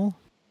as well?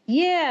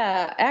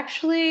 Yeah,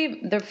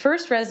 actually the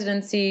first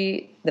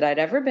residency that I'd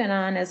ever been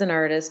on as an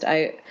artist,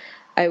 I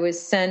was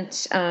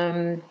sent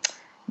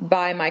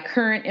by my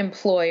current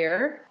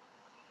employer,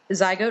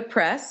 Zygote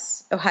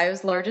Press,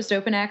 Ohio's largest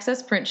open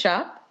access print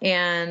shop.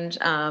 And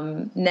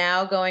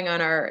now going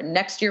on our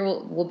next year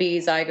will be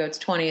Zygote's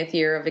 20th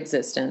year of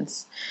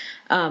existence,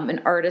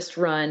 an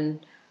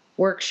artist-run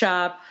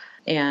workshop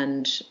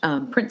and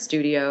print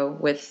studio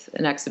with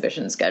an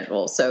exhibition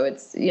schedule. So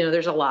it's,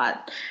 there's a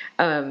lot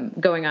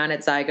going on at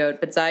Zygote,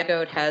 but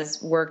Zygote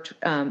has worked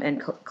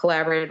and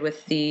collaborated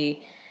with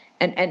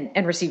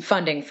and received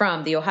funding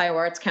from the Ohio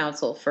Arts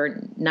Council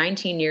for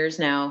 19 years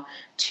now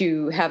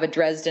to have a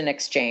Dresden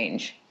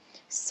exchange.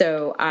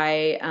 So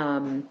I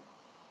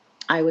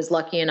was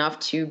lucky enough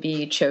to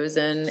be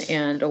chosen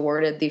and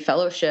awarded the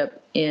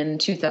fellowship in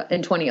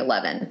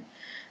 2011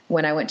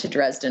 when I went to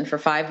Dresden for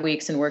 5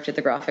 weeks and worked at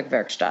the Graphic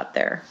Werkstatt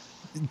there.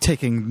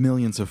 Taking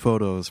millions of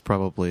photos,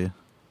 probably.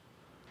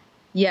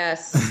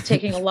 Yes,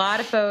 taking a lot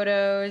of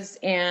photos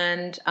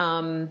and,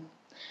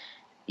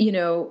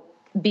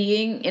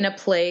 being in a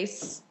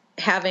place,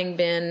 having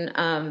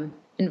been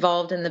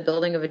involved in the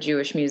building of a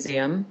Jewish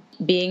museum,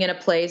 being in a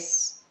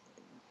place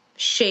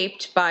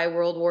shaped by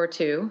World War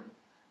II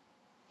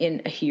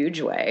in a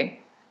huge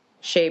way,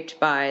 shaped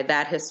by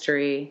that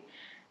history,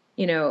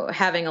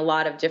 having a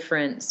lot of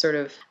different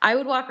I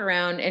would walk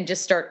around and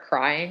just start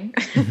crying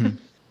mm-hmm.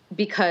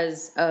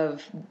 because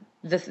of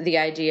the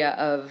idea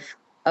of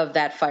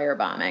that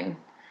firebombing,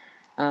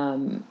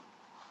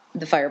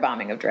 the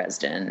firebombing of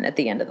Dresden at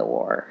the end of the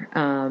war.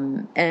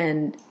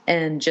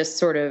 And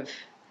just I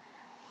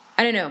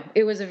don't know,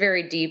 it was a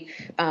very deep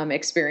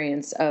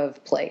experience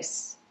of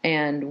place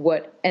and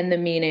the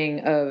meaning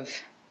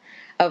of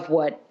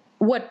what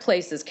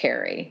places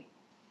carry.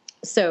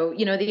 So,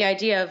 the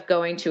idea of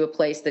going to a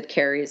place that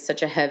carries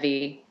such a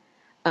heavy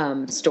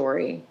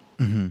story.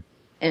 Mm-hmm.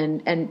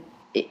 And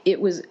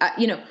it was,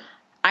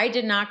 I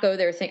did not go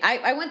there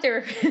I went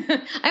there,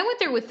 I went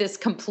there with this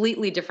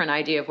completely different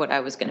idea of what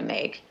I was going to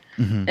make.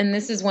 Mm-hmm. And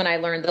this is when I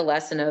learned the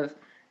lesson of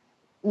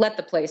let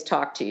the place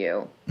talk to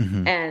you.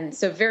 Mm-hmm. And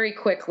so very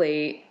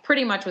quickly,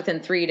 pretty much within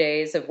 3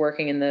 days of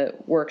working in the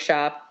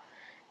workshop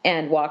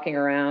and walking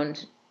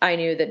around, I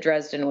knew that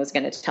Dresden was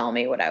going to tell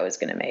me what I was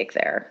going to make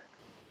there.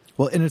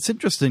 Well, and it's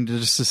interesting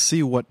to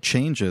see what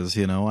changes,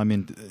 I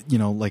mean,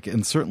 like,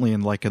 and certainly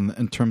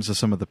in terms of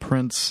some of the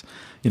prints,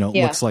 it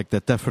looks like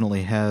that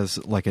definitely has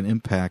like an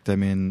impact. I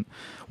mean,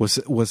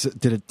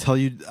 did it tell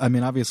you, I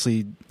mean,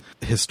 obviously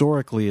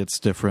historically it's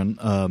different.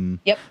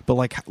 Yep. But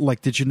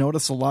like, did you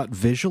notice a lot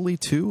visually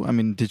too? I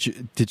mean, did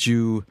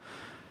you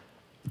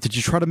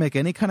try to make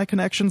any kind of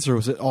connections, or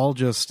was it all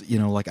just,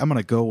 like, I'm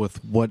going to go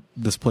with what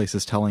this place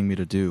is telling me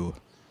to do?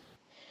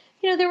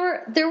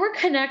 There were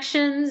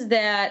connections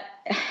that,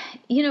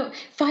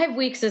 5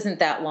 weeks isn't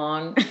that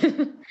long.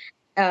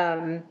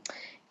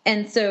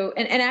 And so,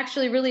 and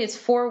actually really it's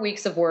 4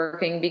 weeks of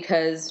working,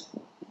 because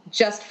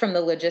just from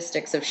the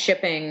logistics of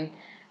shipping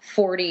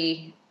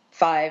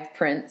 45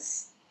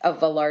 prints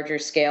of a larger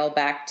scale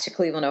back to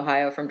Cleveland,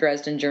 Ohio from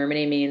Dresden,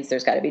 Germany means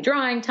there's got to be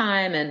drying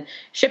time and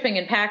shipping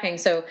and packing.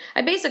 So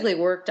I basically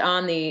worked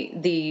on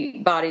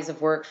the bodies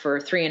of work for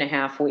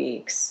 3.5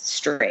 weeks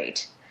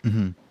straight.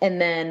 Mm-hmm.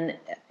 And then,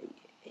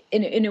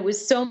 and it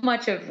was so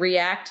much of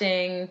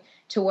reacting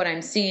to what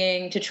I'm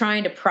seeing, to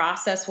trying to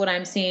process what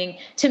I'm seeing,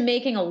 to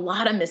making a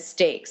lot of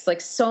mistakes, like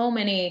so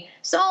many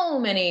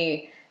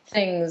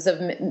things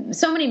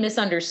so many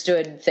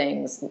misunderstood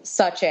things,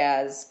 such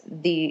as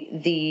the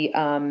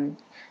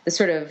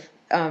sort of,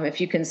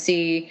 if you can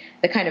see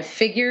the kind of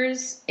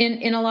figures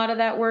in a lot of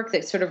that work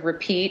that sort of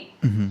repeat.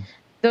 Mm-hmm.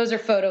 Those are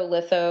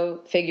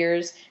photolitho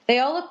figures. They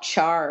all look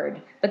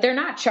charred, but they're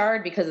not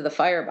charred because of the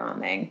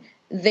firebombing.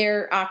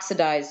 They're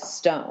oxidized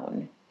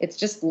stone. It's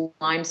just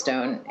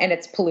limestone, and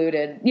it's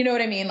polluted. You know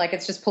what I mean? Like,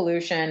 it's just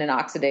pollution and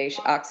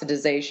oxidation.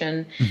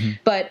 Mm-hmm.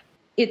 But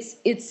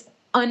it's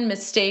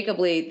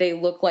unmistakably, they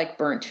look like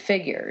burnt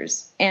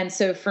figures. And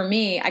so for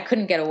me, I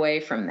couldn't get away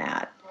from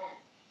that.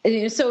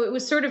 So it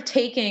was sort of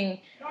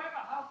taking,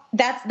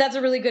 that's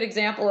a really good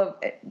example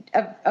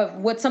of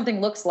what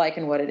something looks like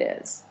and what it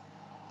is.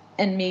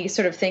 And me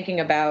sort of thinking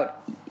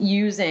about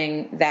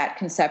using that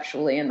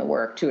conceptually in the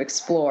work to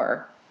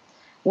explore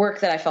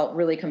work that I felt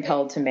really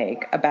compelled to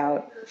make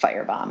about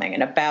firebombing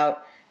and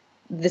about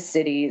the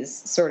city's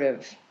sort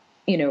of,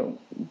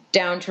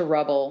 down to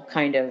rubble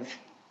kind of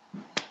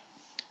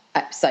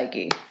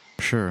psyche.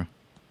 Sure.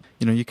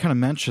 You kind of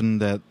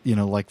mentioned that,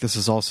 like, this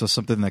is also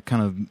something that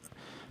kind of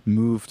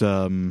moved,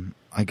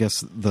 I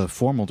guess, the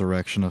formal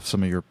direction of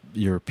some of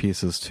your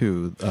pieces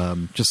too.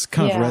 Just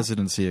kind of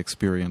residency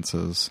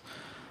experiences.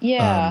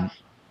 Yeah.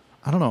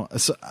 I don't know.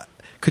 So,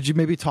 could you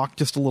maybe talk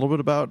just a little bit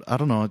about, I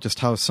don't know, just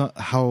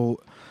how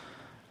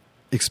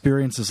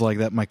experiences like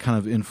that might kind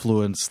of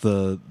influence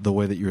the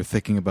way that you're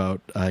thinking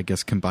about, I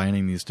guess,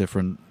 combining these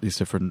different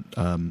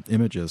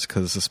images?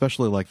 Because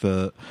especially like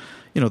the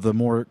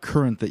more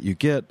current that you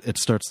get, it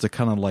starts to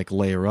kind of like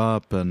layer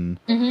up and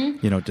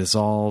mm-hmm.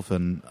 Dissolve,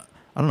 and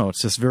I don't know.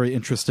 It's just very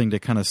interesting to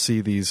kind of see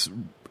these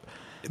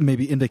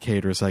maybe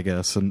indicators, I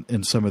guess,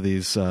 in some of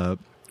these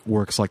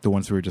works like the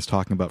ones we were just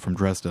talking about from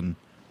Dresden.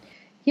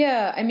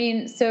 Yeah, I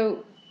mean,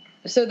 so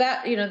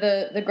that,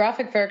 the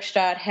Graphic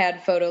Werkstatt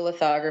had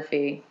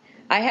photolithography.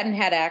 I hadn't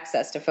had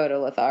access to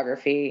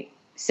photolithography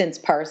since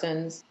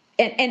Parsons.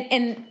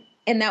 And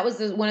that was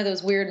one of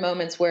those weird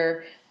moments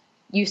where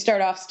you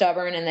start off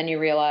stubborn and then you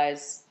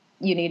realize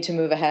you need to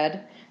move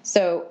ahead.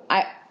 So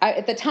I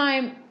at the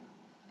time,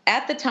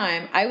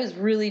 I was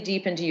really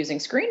deep into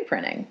using screen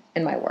printing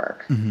in my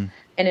work. Mm-hmm.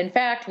 And in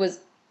fact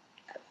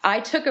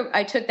I took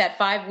that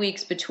 5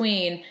 weeks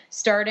between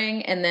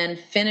starting and then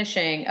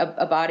finishing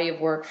a body of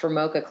work for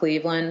MoCA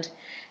Cleveland.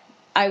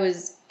 I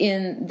was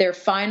in their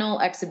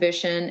final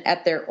exhibition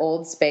at their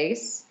old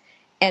space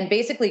and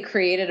basically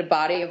created a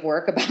body of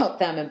work about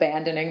them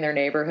abandoning their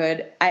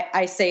neighborhood.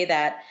 I say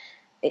that,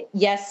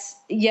 yes,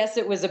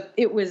 it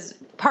was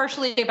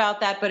partially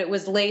about that, but it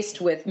was laced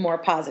with more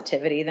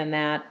positivity than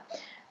that.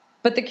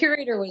 But the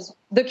curator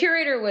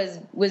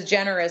was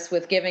generous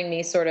with giving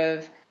me sort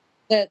of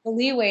the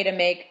leeway to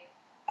make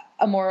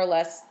a more or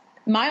less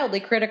mildly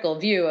critical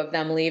view of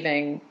them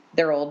leaving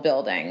their old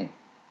building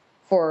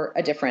for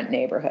a different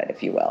neighborhood,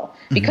 if you will,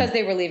 because mm-hmm.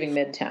 they were leaving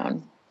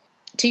Midtown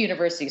to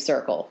University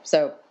Circle.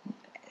 So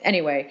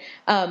anyway,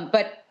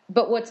 but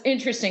what's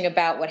interesting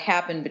about what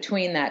happened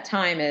between that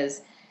time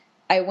is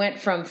I went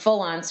from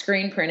full-on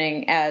screen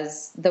printing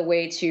as the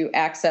way to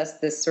access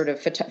this sort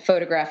of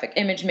photographic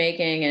image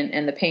making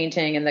and the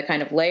painting and the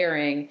kind of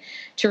layering,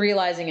 to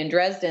realizing in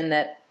Dresden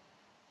that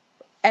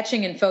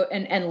etching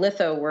and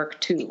litho work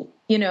too.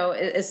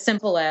 As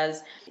simple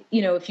as,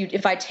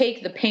 if I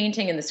take the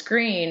painting and the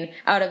screen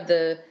out of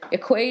the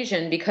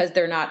equation because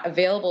they're not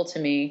available to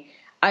me,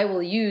 I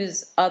will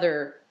use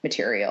other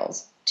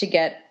materials to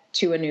get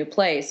to a new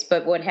place.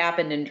 But what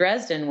happened in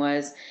Dresden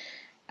was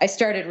I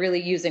started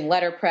really using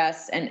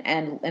letterpress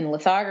and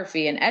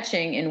lithography and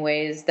etching in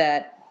ways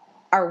that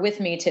are with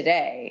me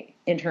today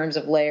in terms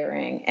of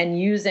layering and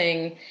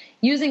using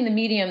the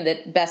medium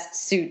that best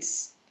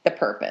suits the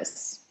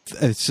purpose.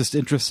 It's just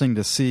interesting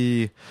to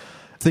see,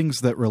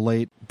 things that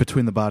relate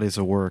between the bodies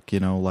of work,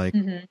 like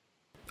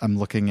I'm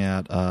looking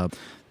at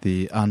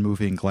the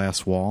on-moving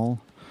glass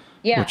wall,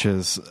 which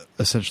is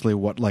essentially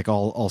what, like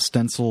all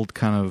stenciled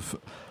kind of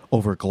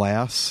over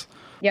glass.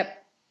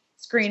 Yep.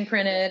 Screen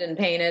printed and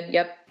painted.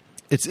 Yep.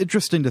 It's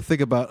interesting to think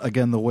about,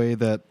 again, the way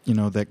that,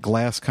 that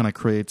glass kind of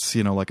creates,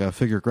 like a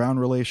figure-ground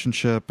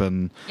relationship.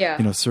 And,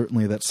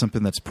 certainly that's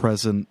something that's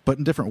present, but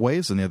in different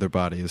ways in the other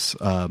bodies.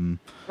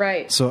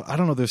 Right. So, I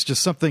don't know, there's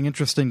just something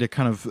interesting to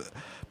kind of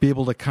be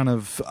able to kind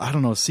of,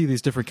 see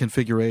these different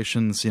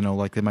configurations,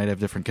 like they might have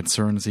different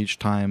concerns each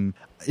time.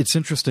 It's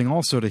interesting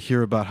also to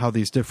hear about how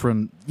these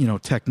different,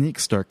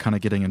 techniques start kind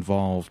of getting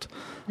involved.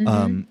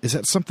 Is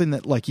that something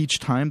that, like, each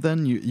time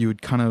then you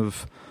would kind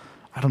of,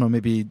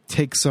 maybe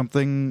take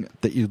something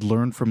that you'd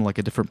learned from like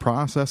a different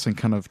process and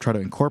kind of try to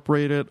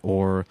incorporate it?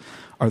 Or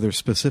are there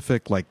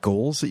specific like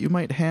goals that you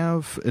might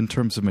have in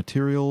terms of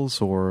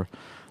materials or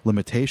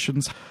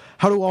limitations?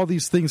 How do all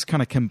these things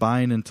kind of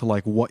combine into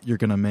like what you're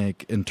going to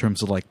make in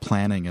terms of like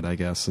planning it, I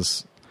guess,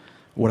 is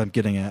what I'm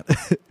getting at.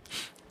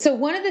 So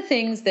one of the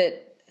things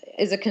that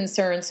is a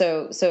concern,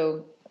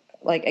 so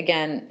like,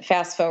 again,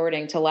 fast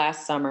forwarding to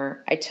last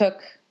summer, I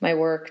took my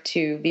work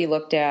to be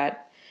looked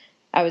at.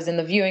 I was in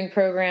the viewing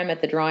program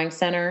at the Drawing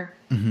Center,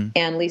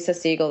 and Lisa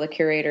Siegel, the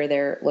curator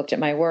there, looked at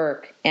my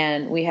work,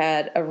 and we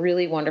had a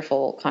really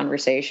wonderful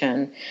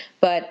conversation.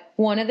 But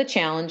one of the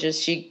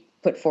challenges she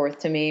put forth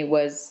to me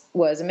was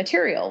a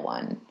material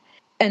one.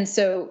 And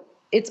so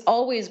it's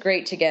always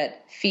great to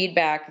get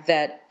feedback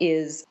that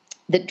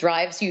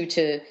drives you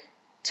to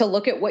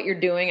look at what you're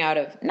doing out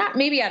of, not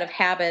maybe out of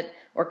habit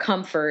or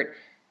comfort,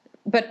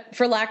 but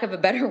for lack of a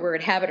better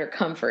word, habit or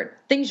comfort,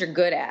 things you're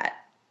good at.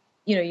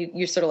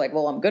 You're sort of like,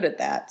 well, I'm good at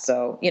that.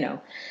 So,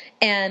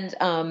 and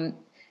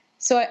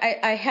so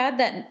I had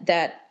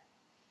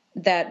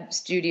that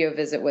studio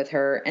visit with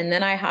her. And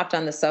then I hopped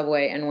on the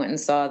subway and went and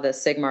saw the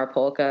Sigmar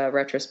Polka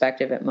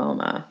retrospective at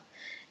MoMA,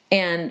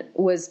 and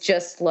was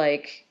just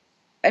like,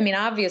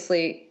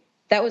 obviously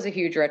that was a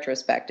huge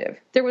retrospective.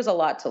 There was a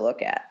lot to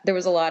look at. There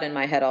was a lot in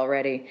my head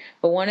already.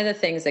 But one of the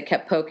things that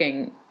kept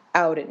poking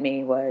out at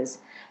me was,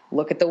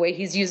 look at the way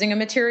he's using a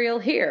material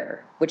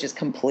here, which is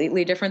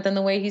completely different than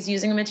the way he's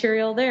using a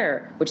material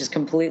there, which is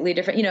completely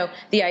different.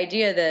 The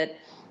idea that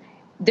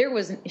it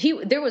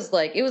was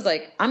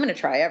like, I'm going to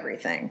try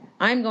everything.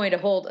 I'm going to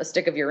hold a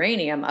stick of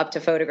uranium up to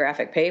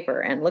photographic paper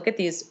and look at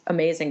these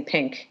amazing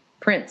pink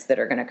prints that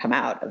are going to come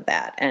out of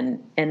that. And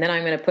then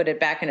I'm going to put it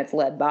back in its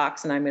lead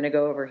box, and I'm going to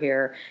go over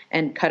here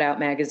and cut out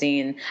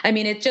magazine.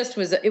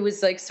 It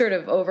was like sort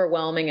of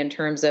overwhelming in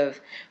terms of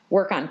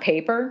work on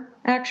paper,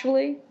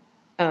 actually.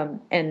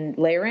 And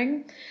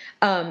layering.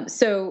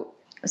 So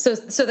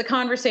the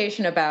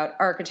conversation about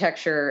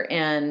architecture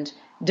and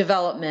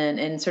development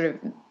and sort of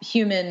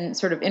human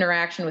sort of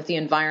interaction with the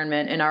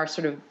environment and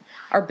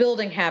our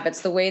building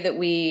habits, the way that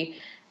we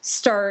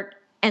start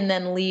and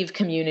then leave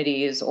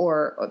communities,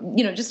 or,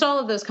 just all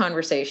of those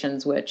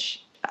conversations,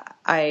 which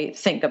I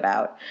think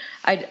about.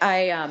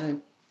 I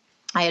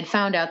had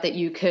found out that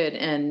you could,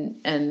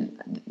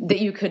 and that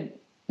you could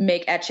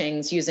make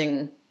etchings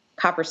using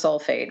copper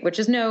sulfate, which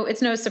is no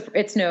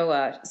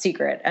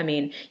secret.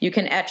 You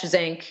can etch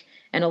zinc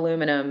and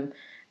aluminum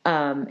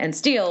and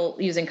steel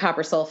using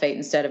copper sulfate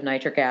instead of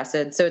nitric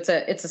acid. So it's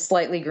a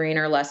slightly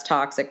greener, less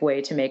toxic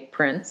way to make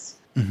prints.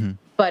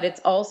 But it's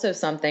also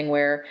something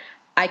where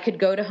I could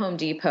go to Home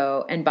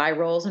Depot and buy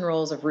rolls and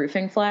rolls of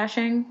roofing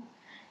flashing,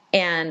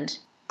 and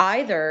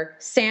either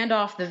sand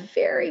off the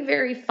very,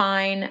 very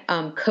fine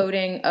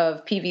coating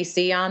of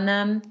PVC on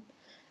them,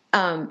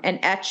 and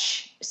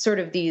etch sort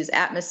of these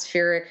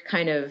atmospheric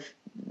kind of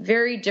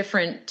very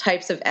different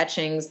types of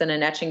etchings than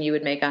an etching you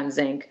would make on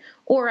zinc.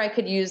 Or I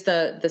could use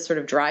the sort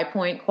of dry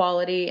point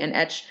quality and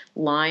etch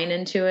line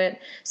into it.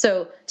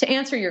 So to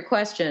answer your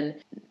question,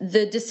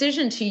 the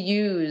decision to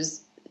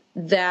use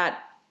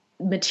that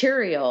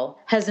material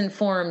has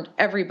informed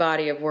every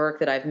body of work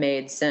that I've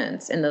made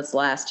since in this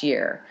last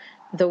year.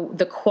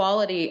 The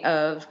quality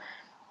of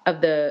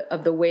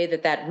the way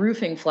that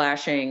roofing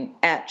flashing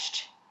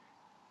etched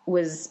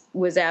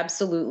was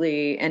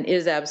absolutely and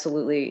is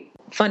absolutely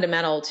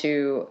fundamental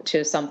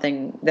to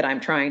something that I'm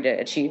trying to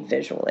achieve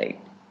visually.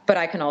 But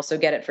I can also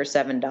get it for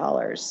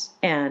 $7,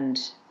 and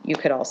you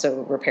could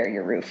also repair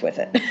your roof with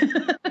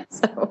it.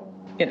 So,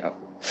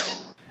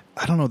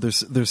 I don't know.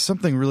 There's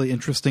something really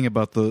interesting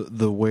about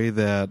the way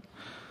that,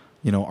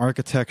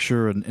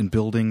 architecture and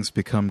buildings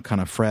become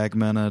kind of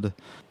fragmented.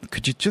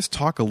 Could you just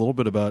talk a little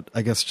bit about,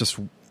 I guess, just,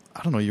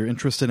 I don't know, your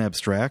interest in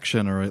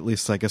abstraction, or at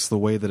least, I guess, the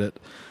way that it,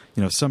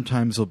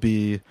 sometimes it'll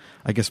be,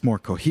 I guess, more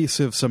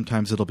cohesive.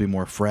 Sometimes it'll be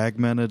more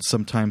fragmented.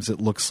 Sometimes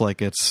it looks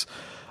like it's,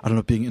 I don't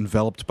know, being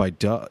enveloped by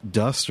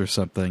dust or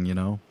something,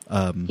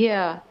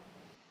 Yeah.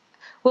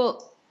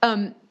 Well,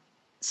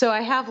 so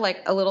I have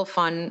like a little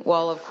fun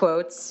wall of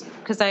quotes,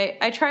 because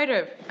I try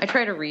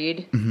to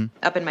read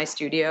up in my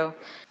studio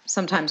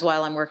sometimes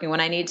while I'm working,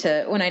 when I need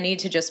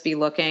to just be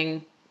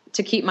looking,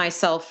 to keep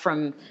myself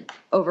from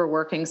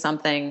overworking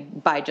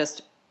something by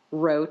just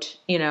rote,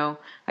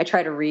 I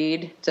try to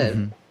read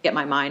to get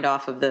my mind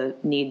off of the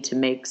need to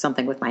make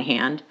something with my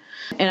hand.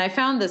 And I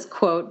found this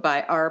quote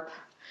by Arp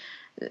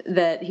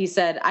that he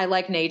said, "I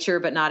like nature,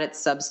 but not its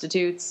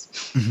substitutes."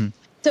 Mm-hmm.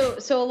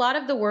 So a lot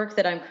of the work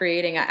that I'm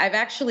creating, I've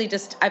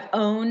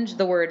owned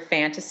the word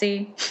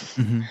fantasy.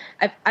 Mm-hmm.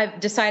 I've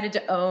decided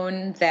to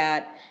own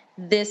that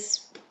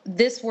this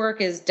work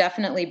is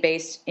definitely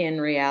based in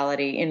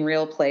reality, in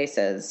real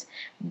places.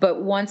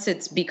 But once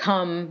it's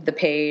become the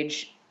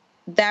page,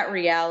 that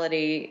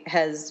reality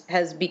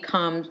has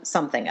become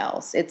something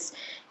else.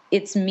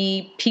 It's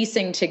me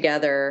piecing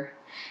together,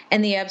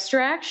 and the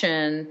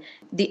abstraction,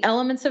 the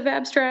elements of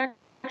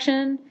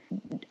abstraction,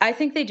 I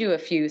think they do a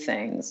few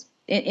things.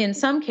 In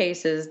some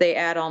cases, they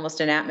add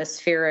almost an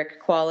atmospheric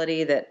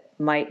quality that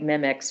might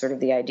mimic sort of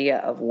the idea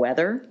of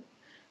weather,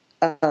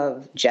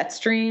 of jet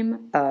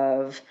stream,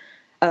 of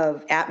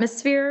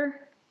atmosphere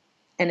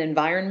and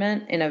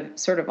environment in a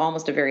sort of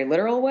almost a very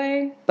literal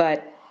way.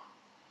 But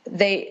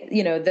they,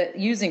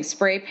 using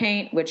spray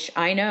paint, which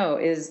I know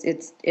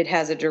it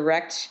has a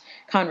direct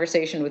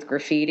conversation with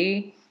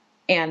graffiti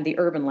and the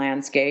urban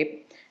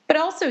landscape, but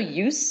also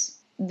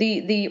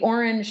the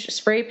orange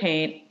spray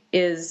paint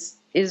is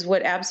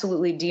what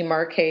absolutely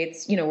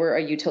demarcates, where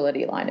a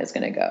utility line is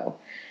going to go.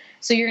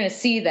 So you're going to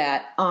see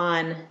that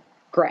on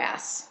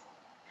grass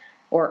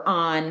or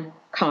on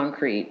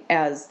concrete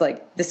as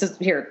like, this is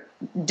here,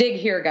 dig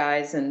here,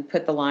 guys, and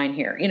put the line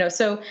here.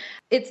 So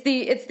it's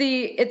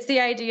the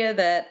idea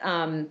that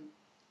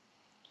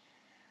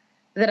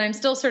that I'm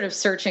still sort of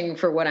searching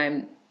for what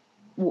I'm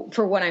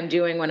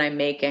doing when I'm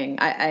making.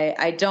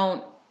 I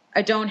don't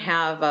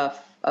have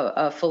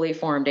a fully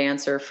formed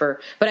answer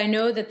but I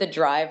know that the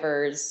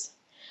drivers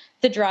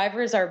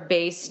are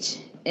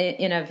based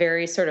in a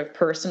very sort of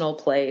personal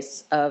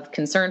place of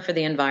concern for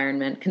the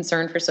environment,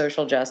 concern for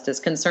social justice,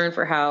 concern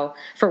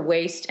for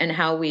waste and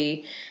how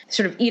we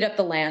sort of eat up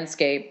the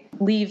landscape,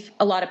 leave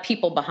a lot of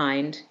people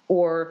behind,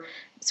 or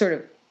sort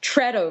of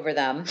tread over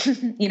them,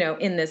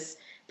 in this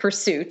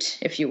pursuit,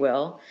 if you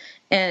will.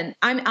 And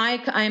I'm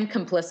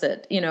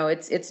complicit.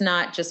 It's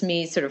not just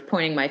me sort of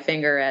pointing my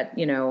finger at,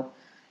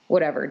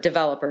 whatever,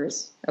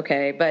 developers.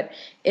 Okay. But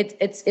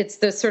it's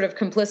the sort of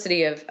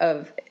complicity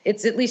of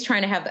it's at least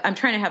I'm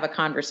trying to have a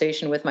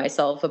conversation with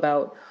myself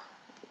about,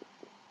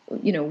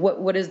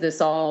 what does this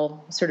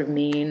all sort of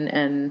mean?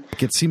 And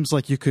it seems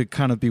like you could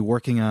kind of be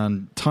working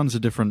on tons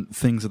of different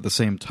things at the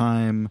same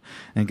time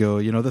and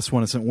go, this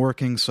one isn't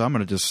working, so I'm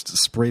going to just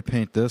spray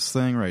paint this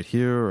thing right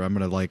here, or I'm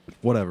going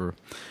to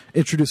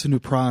introduce a new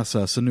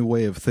process, a new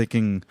way of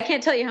thinking. I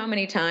can't tell you how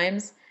many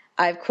times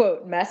I've,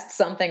 quote, messed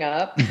something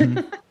up.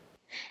 Mm-hmm.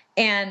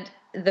 And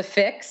the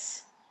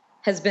fix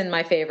has been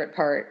my favorite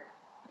part.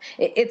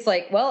 It's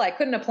like, well, I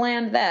couldn't have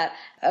planned that.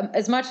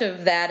 As much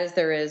of that as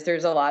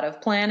there's a lot of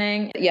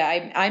planning.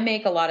 Yeah, I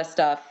make a lot of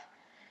stuff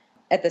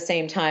at the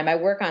same time. I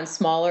work on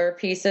smaller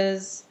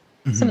pieces.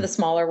 Mm-hmm. Some of the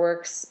smaller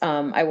works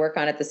I work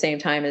on at the same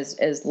time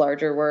as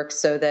larger works,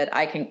 so that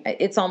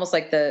it's almost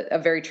like a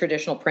very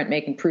traditional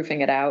printmaking, proofing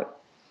it out.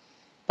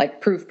 Like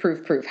proof.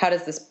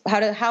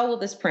 How will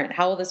this print?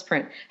 How will this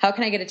print? How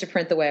can I get it to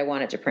print the way I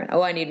want it to print?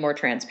 Oh, I need more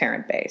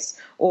transparent base,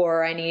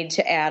 or I need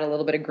to add a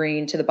little bit of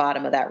green to the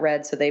bottom of that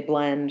red so they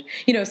blend.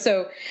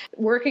 So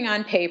working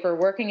on paper,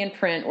 working in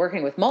print,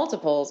 working with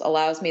multiples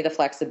allows me the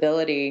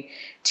flexibility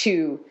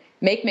to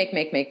make,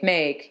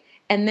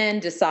 and then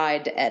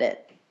decide to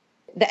edit.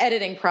 The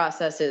editing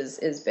process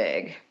is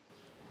big.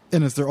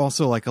 And is there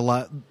also like a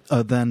lot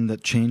then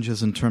that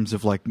changes in terms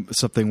of like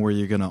something where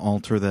you're going to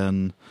alter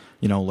then,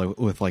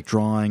 with like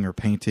drawing or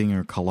painting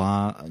or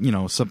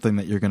collage, something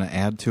that you're going to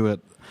add to it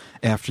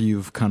after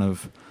you've kind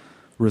of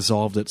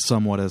resolved it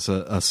somewhat as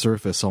a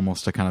surface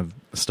almost to kind of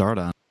start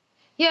on?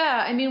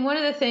 Yeah. I mean, one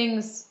of the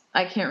things,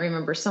 I can't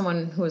remember,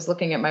 someone who was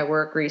looking at my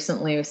work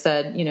recently who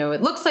said,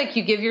 it looks like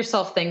you give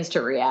yourself things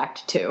to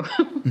react to.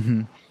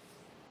 Mm-hmm.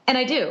 And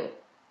I do.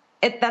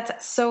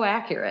 That's so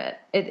accurate.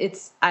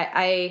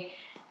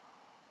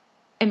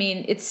 I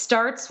mean, it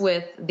starts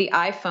with the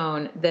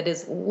iPhone that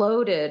is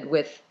loaded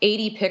with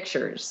 80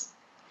 pictures.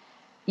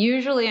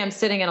 Usually I'm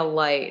sitting at a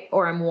light,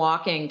 or I'm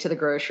walking to the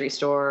grocery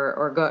store,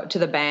 or go to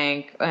the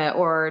bank,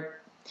 or,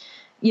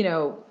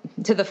 to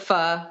the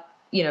pho,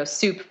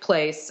 soup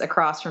place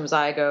across from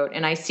Zygote.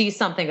 And I see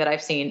something that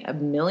I've seen a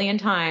million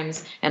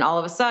times. And all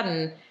of a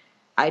sudden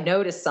I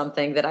notice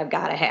something that I've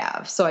got to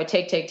have. So I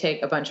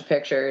take a bunch of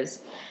pictures,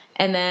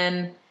 and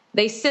then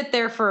they sit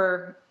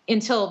there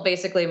until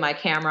basically my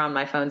camera on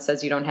my phone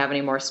says you don't have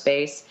any more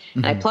space. Mm-hmm.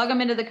 And I plug them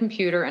into the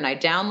computer and I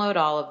download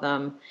all of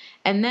them.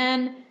 And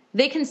then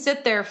they can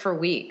sit there for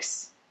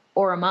weeks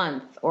or a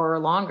month or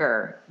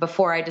longer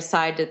before I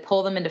decide to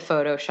pull them into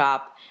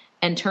Photoshop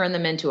and turn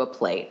them into a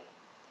plate.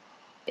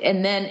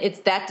 And then it's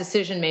that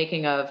decision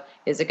making of,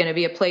 is it going to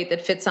be a plate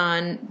that fits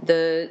on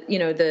the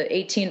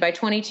 18 by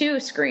 22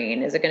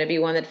 screen? Is it going to be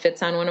one that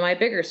fits on one of my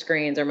bigger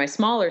screens or my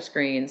smaller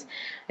screens?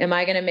 Am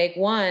I going to make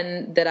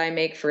one that I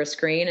make for a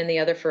screen and the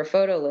other for a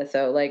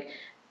photolitho? Like,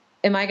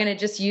 am I going to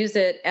just use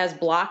it as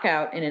block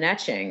out in an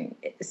etching?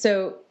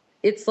 So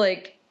it's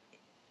like,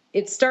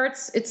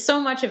 it's so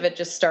much of it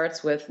just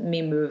starts with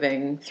me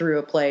moving through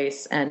a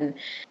place. And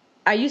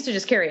I used to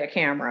just carry a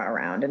camera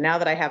around, and now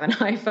that I have an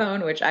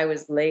iPhone, which I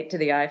was late to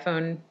the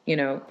iPhone,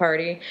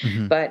 party,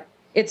 but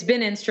it's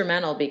been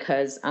instrumental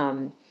because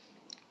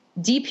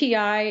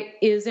DPI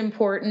is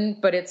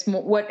important, but it's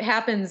what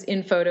happens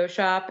in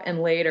Photoshop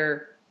and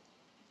later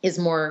is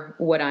more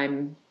what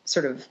I'm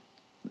sort of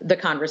the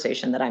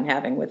conversation that I'm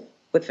having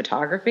with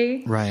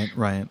photography. Right.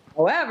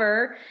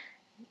 However,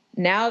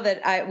 now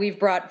that we've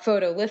brought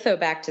photolitho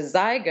back to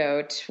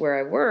Zygote where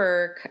I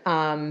work,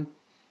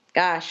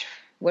 gosh,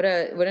 what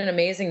an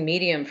amazing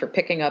medium for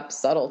picking up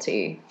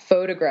subtlety,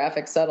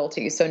 photographic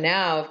subtlety. So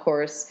now, of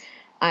course,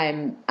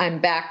 I'm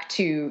back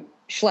to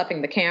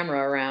schlepping the camera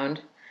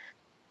around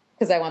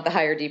because I want the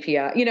higher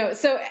DPI.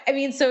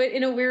 So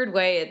in a weird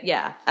way,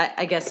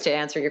 I guess to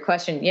answer your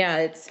question,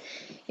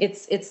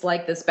 it's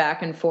like this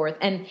back and forth.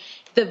 And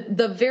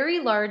the very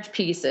large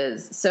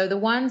pieces, so the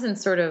ones in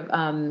sort of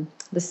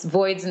this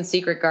Voids and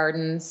Secret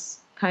Gardens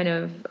kind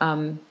of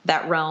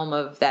that realm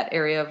of that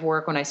area of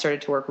work when I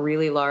started to work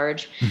really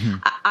large,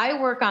 I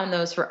work on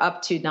those for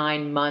up to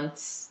 9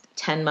 months,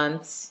 10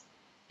 months.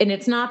 And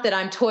it's not that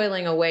I'm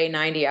toiling away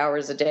 90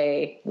 hours a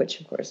day,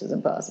 which of course is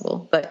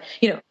impossible, but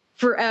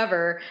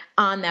forever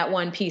on that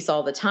one piece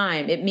all the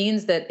time. It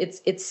means that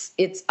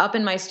it's up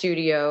in my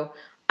studio.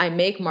 I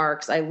make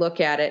marks, I look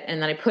at it,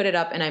 and then I put it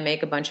up and I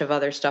make a bunch of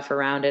other stuff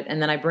around it,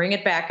 and then I bring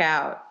it back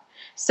out.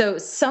 So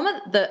some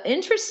of the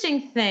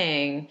interesting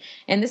thing,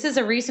 and this is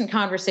a recent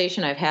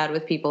conversation I've had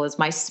with people, is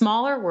my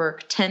smaller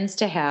work tends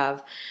to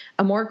have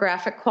a more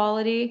graphic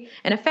quality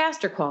and a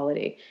faster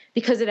quality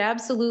because it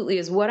absolutely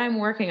is what I'm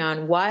working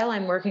on while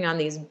I'm working on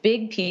these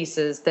big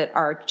pieces that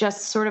are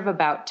just sort of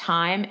about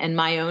time and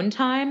my own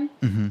time.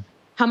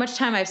 How much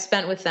time I've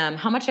spent with them,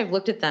 how much I've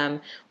looked at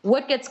them,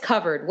 what gets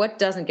covered, what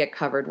doesn't get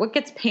covered, what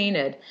gets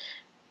painted,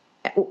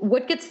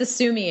 what gets the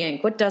sumi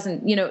ink, what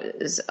doesn't,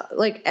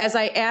 like as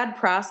I add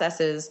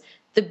processes,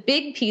 the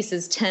big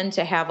pieces tend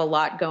to have a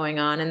lot going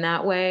on in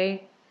that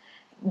way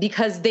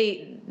because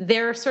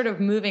they're sort of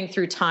moving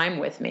through time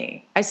with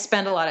me. I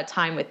spend a lot of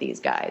time with these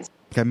guys.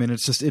 I mean,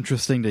 it's just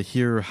interesting to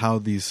hear how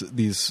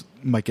these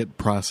might get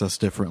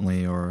processed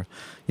differently, or,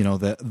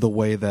 the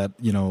way that,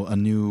 a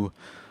new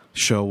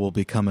show will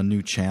become a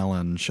new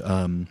challenge.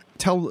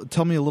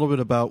 Tell me a little bit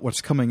about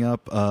what's coming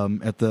up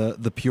at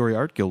the Peoria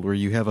Art Guild, where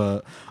you have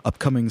a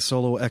upcoming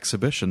solo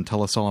exhibition.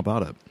 Tell us all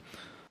about it.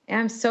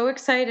 I'm so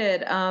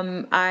excited.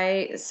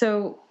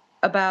 So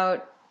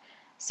about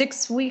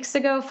 5 weeks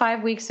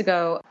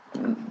ago,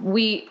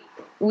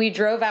 we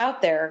drove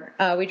out there.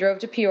 We drove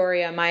to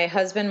Peoria. My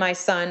husband, my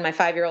son, my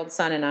 5-year-old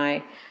son, and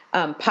I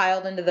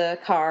piled into the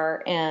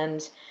car,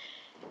 and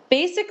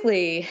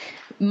basically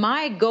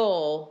my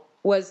goal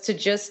was to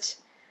just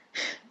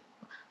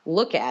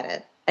look at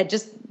it. I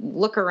just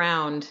look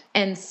around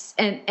and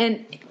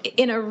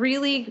in a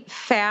really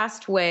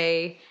fast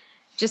way,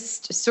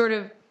 just sort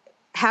of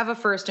have a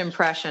first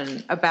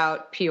impression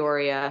about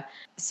Peoria.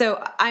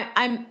 So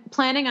I'm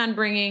planning on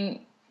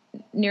bringing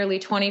nearly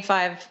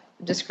 25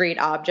 discrete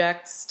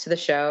objects to the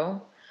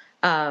show.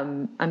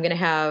 I'm going to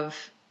have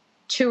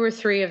 2 or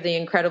 3 of the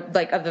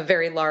of the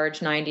very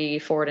large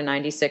 94 to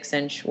 96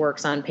 inch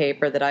works on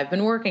paper that I've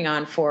been working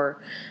on for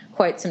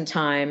quite some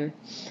time.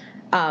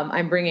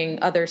 I'm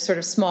bringing other sort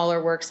of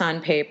smaller works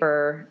on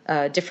paper,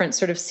 different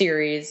sort of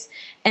series.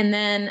 And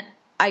then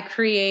I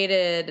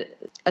created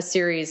a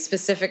series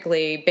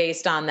specifically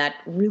based on that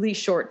really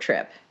short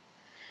trip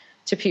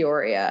to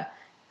Peoria.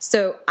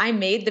 So I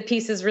made the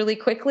pieces really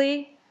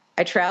quickly.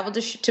 I traveled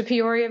to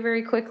Peoria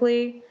very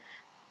quickly.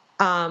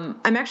 I'm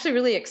actually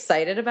really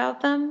excited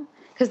about them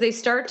because they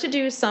start to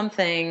do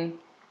something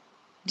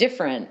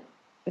different,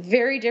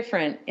 very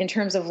different in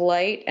terms of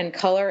light and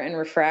color and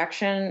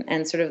refraction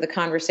and sort of the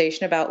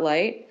conversation about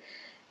light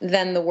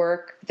than the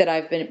work that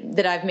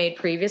I've made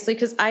previously,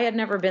 because I had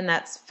never been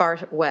that far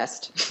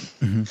west.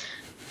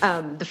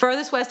 The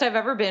farthest west I've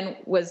ever been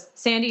was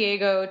San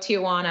Diego,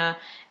 Tijuana,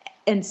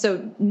 and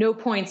so no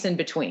points in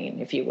between,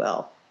 if you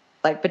will,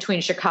 like between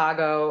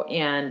Chicago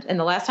and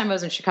the last time I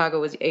was in Chicago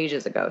was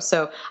ages ago.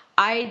 So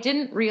I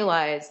didn't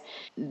realize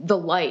the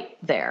light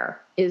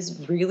there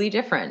is really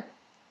different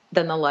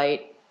than the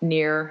light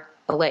near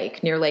a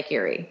lake, near Lake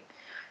Erie.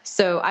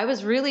 So I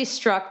was really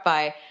struck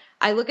by,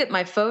 I look at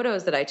my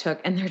photos that I took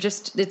and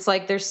it's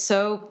like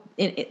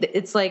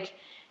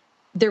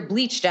they're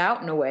bleached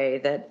out in a way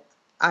that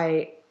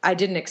I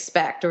didn't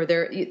expect, or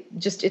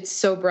it's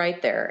so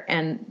bright there,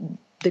 and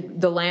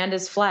the land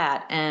is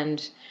flat,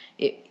 and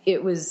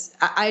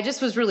I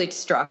just was really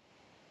struck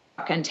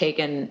and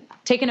taken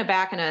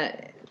aback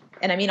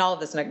and I mean all of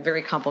this in a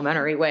very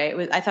complimentary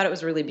way. I thought it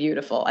was really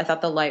beautiful. I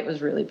thought the light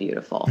was really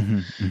beautiful.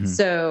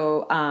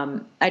 So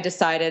I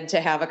decided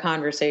to have a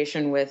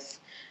conversation with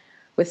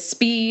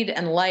speed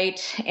and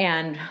light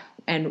and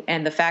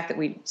the fact that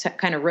we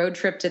kind of road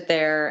tripped it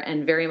there,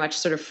 and very much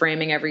sort of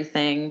framing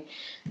everything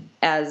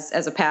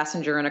as a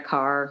passenger in a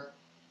car,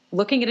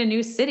 looking at a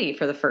new city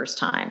for the first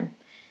time,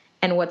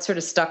 and what sort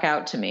of stuck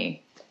out to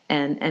me.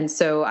 And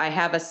so I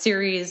have a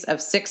series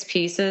of 6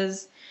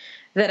 pieces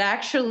that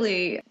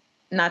actually,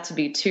 not to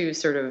be too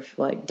sort of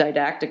like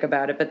didactic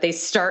about it, but they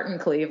start in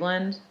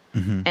Cleveland.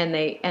 Mm-hmm.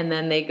 And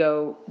then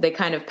they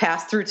kind of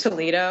pass through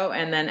Toledo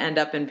and then end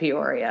up in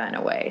Peoria in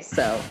a way.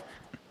 So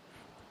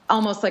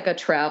almost like a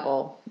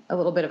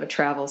little bit of a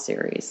travel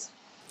series.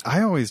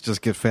 I always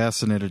just get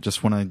fascinated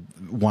just when I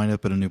wind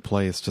up in a new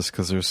place, just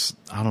because there's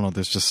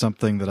just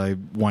something that I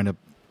wind up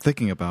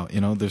thinking about,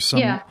 there's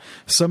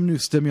some new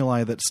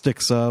stimuli that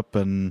sticks up,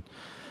 and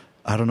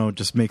I don't know, it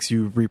just makes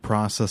you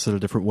reprocess it a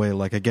different way.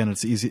 Like, again,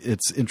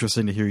 it's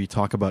interesting to hear you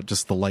talk about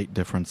just the light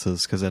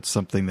differences, because that's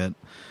something that,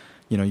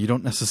 you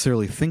don't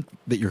necessarily think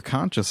that you're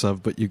conscious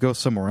of, but you go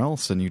somewhere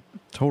else and you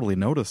totally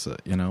notice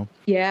it,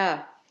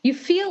 Yeah. You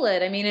feel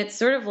it. I mean, it's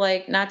sort of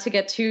like, not to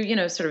get too,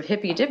 sort of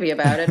hippy-dippy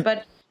about it,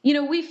 but,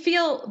 we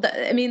feel,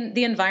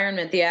 the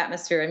environment, the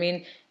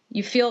atmosphere,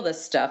 you feel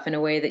this stuff in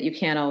a way that you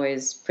can't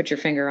always put your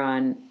finger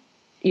on.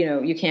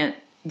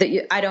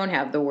 I don't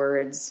have the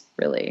words,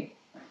 really,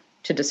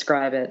 to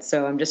describe it.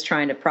 So I'm just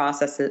trying to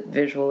process it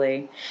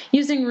visually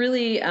using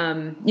really,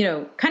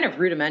 kind of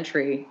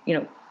rudimentary,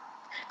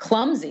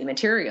 clumsy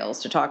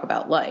materials to talk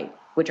about light,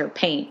 which are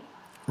paint.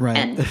 Right.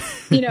 And,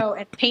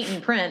 and paint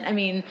and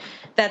print.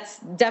 That's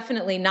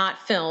definitely not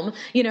film,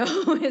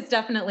 it's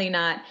definitely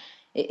not,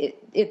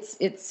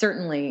 it's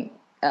certainly,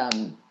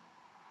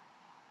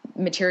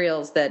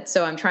 materials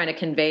so I'm trying to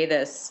convey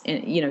this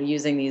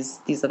using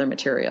these other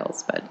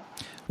materials, but.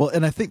 Well,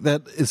 and I think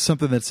that is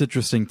something that's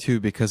interesting too,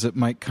 because it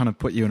might kind of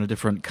put you in a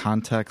different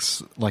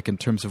context, like in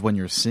terms of when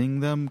you're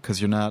seeing them,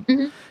 because you're not,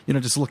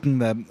 just looking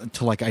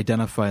to like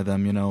identify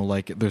them,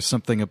 like there's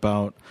something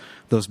about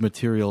those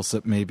materials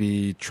that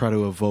maybe try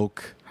to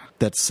evoke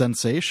that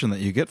sensation that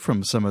you get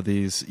from some of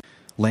these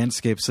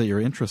landscapes that you're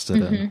interested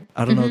in.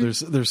 I don't know,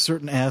 there's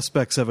certain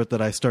aspects of it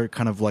that I start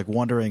kind of like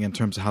wondering in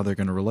terms of how they're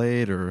going to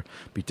relate or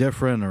be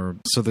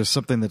different, so there's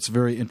something that's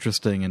very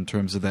interesting in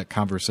terms of that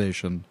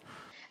conversation.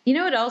 You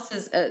know what else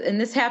is,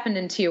 and this happened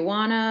in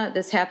Tijuana,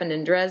 this happened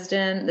in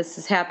Dresden, this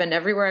has happened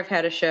everywhere I've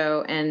had a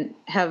show and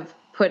have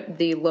put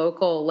the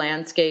local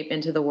landscape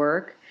into the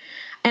work.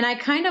 And I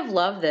kind of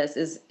love this,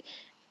 is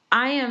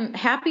I am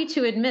happy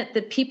to admit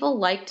that people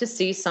like to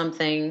see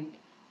something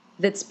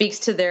that speaks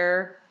to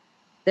their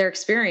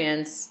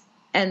experience,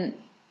 and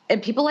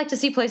people like to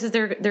see places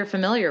they're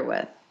familiar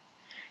with.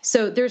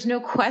 So there's no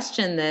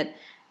question that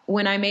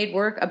when I made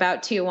work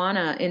about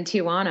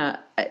Tijuana,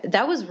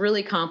 that was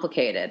really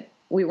complicated.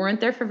 We weren't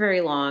there for very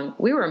long.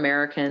 We were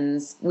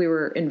Americans. We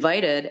were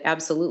invited,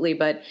 absolutely.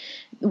 But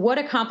what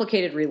a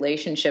complicated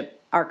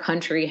relationship our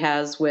country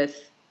has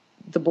with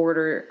the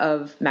border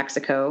of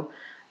Mexico.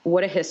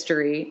 What a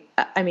history.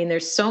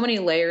 There's so many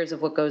layers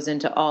of what goes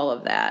into all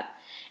of that.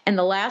 And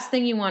the last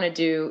thing you want to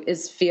do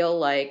is feel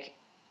like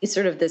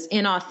sort of this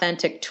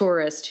inauthentic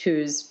tourist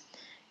who's,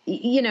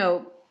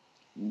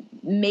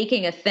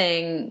 making a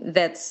thing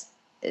that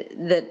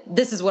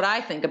this is what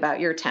I think about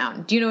your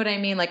town. Do you know what I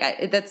mean? Like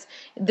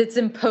that's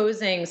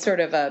imposing sort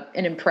of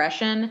an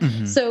impression.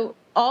 Mm-hmm. So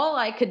all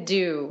I could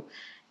do,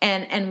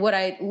 and what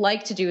I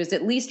like to do, is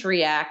at least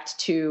react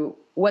to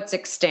what's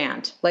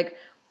extant. Like,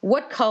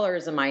 what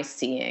colors am I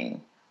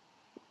seeing?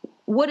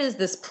 What is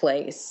this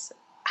place?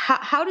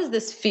 How does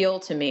this feel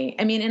to me?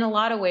 In a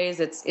lot of ways,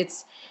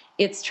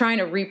 it's trying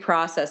to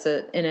reprocess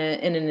it in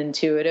an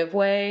intuitive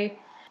way.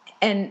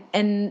 And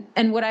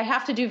what I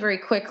have to do very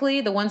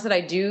quickly, the ones that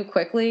I do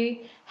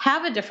quickly,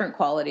 have a different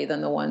quality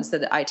than the ones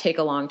that I take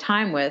a long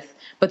time with,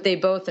 but they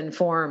both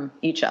inform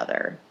each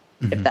other,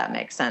 if that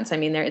makes sense.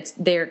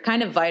 They're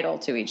kind of vital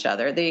to each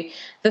other. The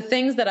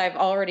things that I've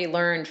already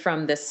learned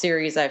from this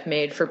series I've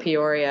made for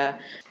Peoria,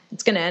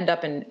 it's going to end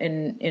up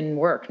in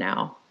work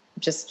now,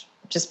 just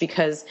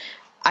because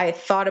I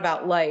thought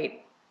about light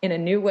in a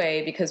new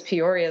way, because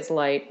Peoria's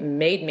light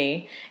made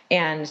me,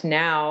 and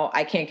now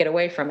I can't get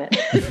away from it.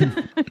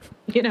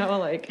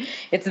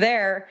 It's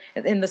there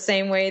in the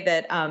same way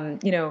that,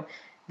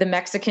 the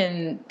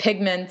Mexican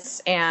pigments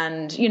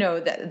and,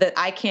 that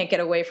I can't get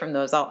away from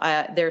those.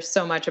 They're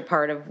so much a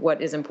part of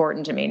what is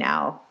important to me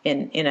now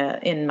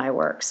in my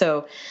work.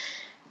 So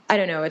I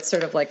don't know, it's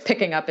sort of like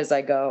picking up as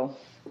I go.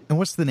 And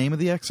what's the name of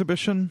the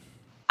exhibition?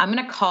 I'm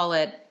going to call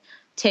it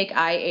Take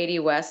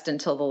I-80 West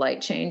Until the Light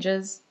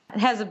Changes. It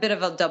has a bit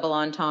of a double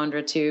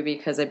entendre too,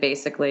 because I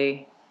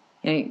basically,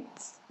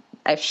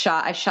 I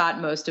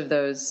shot most of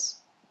those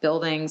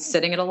buildings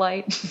sitting at a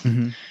light.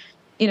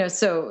 Mm-hmm.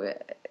 So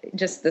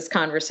just this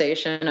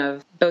conversation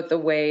of both the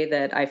way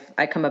that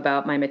I come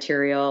about my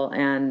material,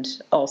 and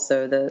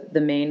also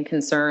the main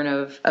concern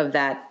of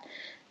that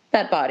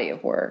body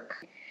of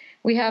work.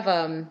 We have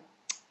a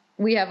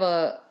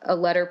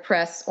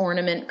letterpress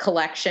ornament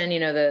collection,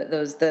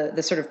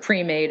 the sort of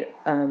pre-made,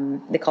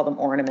 they call them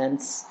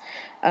ornaments.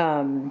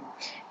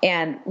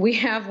 And we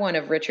have one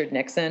of Richard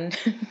Nixon,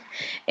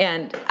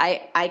 and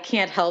I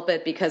can't help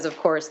it, because of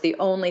course the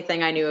only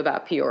thing I knew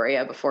about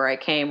Peoria before I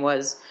came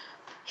was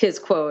his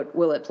quote,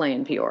 "Will it play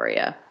in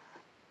Peoria?"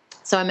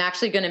 So I'm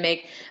actually going to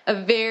make a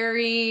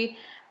very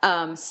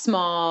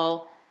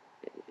small,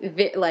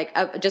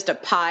 just a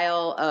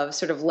pile of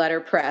sort of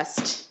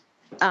letterpressed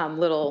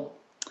little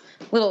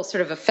little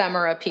sort of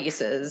ephemera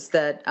pieces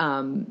that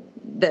I'll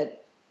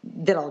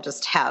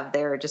just have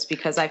there, just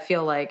because I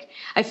feel like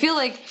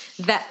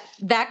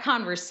that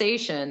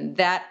conversation,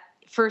 that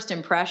first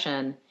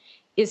impression,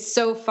 is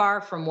so far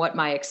from what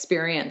my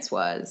experience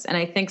was. And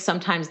I think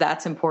sometimes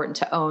that's important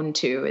to own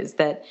too, is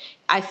that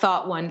I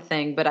thought one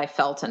thing, but I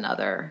felt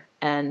another.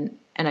 And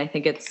I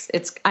think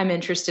I'm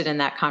interested in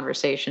that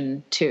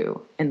conversation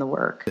too in the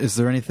work. Is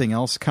there anything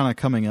else kind of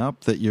coming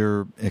up that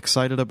you're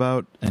excited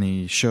about?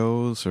 Any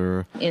shows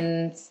or?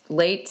 In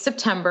late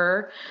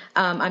September,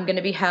 I'm going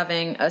to be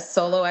having a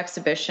solo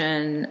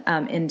exhibition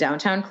in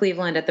downtown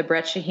Cleveland at the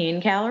Brett Shaheen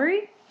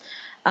Gallery.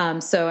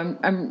 So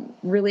I'm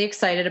really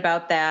excited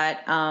about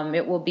that.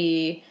 It will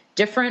be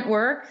different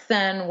work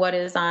than what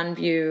is on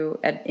view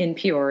in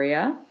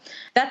Peoria.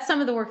 That's some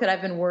of the work that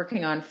I've been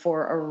working on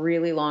for a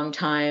really long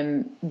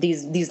time,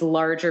 these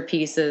larger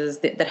pieces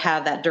that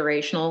have that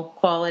durational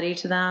quality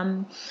to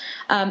them.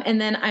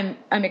 And then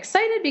I'm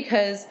excited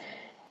because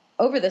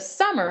over the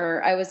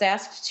summer, I was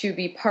asked to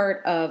be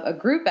part of a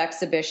group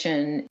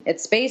exhibition at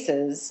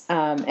Spaces,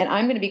 and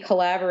I'm going to be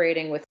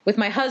collaborating with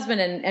my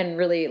husband and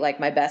really like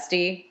my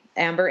bestie,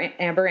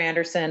 Amber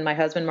Anderson, my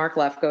husband, Mark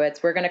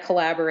Lefkowitz. We're going to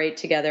collaborate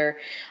together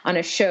on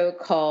a show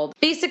called,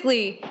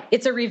 basically,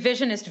 it's a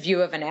revisionist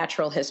view of a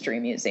natural history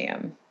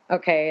museum.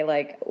 Okay,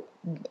 like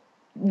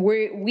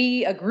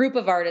we a group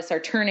of artists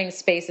are turning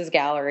Spaces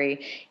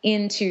Gallery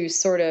into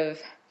sort of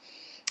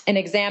an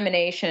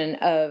examination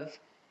of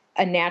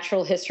a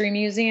natural history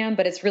museum,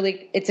 but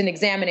it's an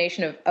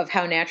examination of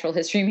how natural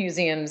history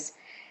museums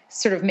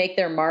sort of make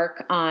their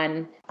mark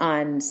on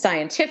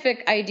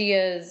scientific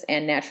ideas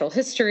and natural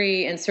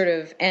history, and sort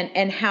of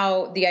and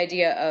how the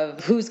idea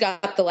of who's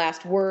got the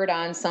last word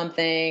on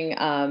something.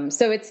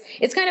 So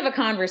it's kind of a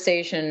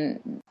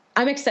conversation.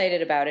 I'm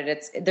excited about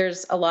it.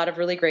 There's a lot of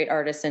really great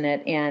artists in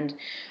it, and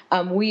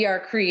we are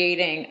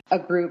creating a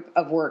group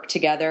of work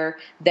together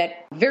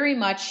that very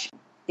much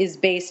is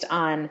based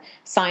on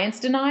science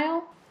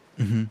denial,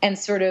 mm-hmm. and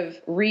sort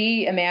of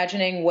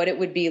reimagining what it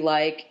would be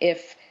like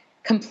if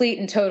complete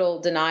and total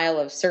denial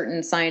of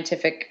certain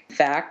scientific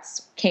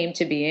facts came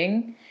to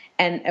being,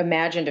 and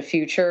imagined a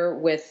future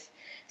with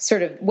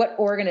sort of what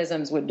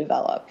organisms would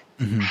develop.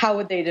 Mm-hmm. How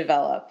would they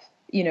develop?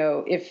 You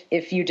know,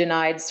 if you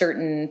denied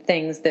certain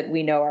things that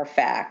we know are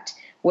fact,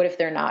 what if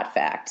they're not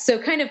fact?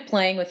 So kind of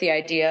playing with the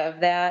idea of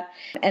that.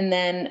 And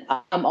then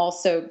we're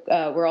also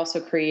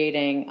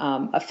creating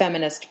a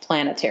feminist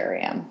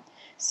planetarium.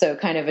 So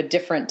kind of a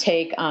different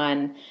take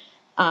on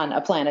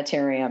a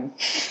planetarium.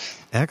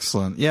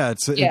 Excellent. Yeah,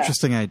 it's an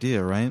interesting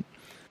idea, right?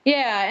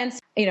 Yeah, and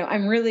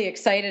I'm really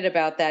excited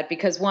about that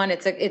because one,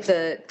 it's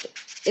a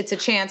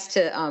chance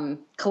to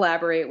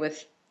collaborate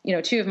with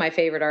two of my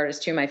favorite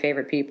artists, two of my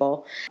favorite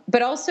people,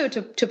 but also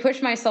to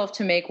push myself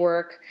to make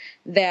work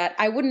that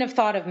I wouldn't have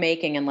thought of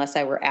making unless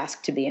I were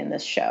asked to be in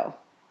this show.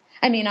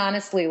 I mean,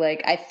 honestly,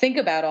 like I think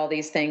about all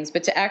these things,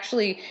 but to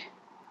actually,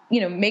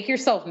 make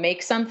yourself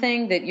make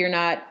something that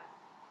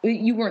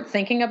you weren't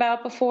thinking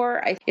about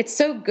before. It's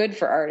so good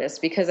for artists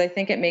because I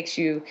think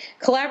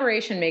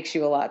collaboration makes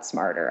you a lot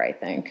smarter, I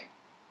think.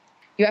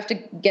 You have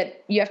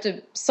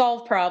to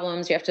solve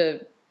problems. You have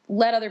to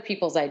let other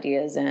people's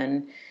ideas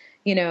in,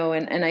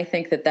 and I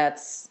think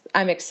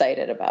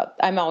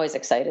I'm always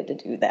excited to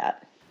do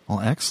that.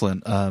 Well,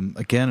 excellent.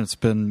 Again, it's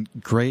been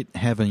great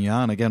having you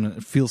on. Again,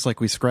 it feels like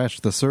we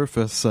scratched the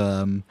surface,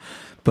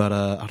 but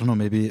I don't know,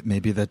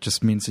 maybe that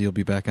just means that you'll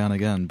be back on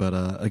again. But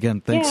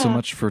again, thanks so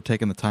much for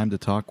taking the time to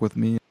talk with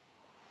me.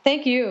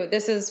 Thank you.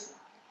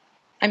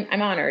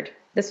 I'm honored.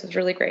 This was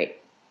really great.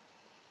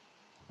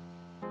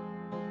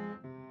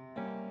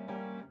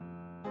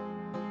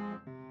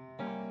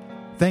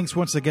 Thanks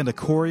once again to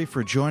Corey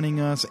for joining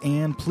us,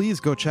 and please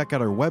go check out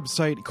our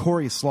website,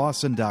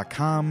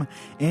 CoreySlawson.com,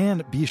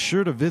 and be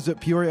sure to visit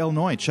Peoria,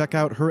 Illinois. Check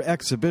out her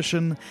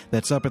exhibition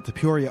that's up at the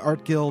Peoria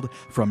Art Guild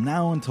from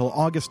now until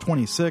August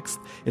 26th.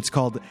 It's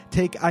called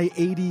Take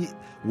I-80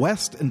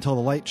 West Until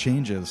the Light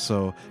Changes,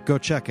 so go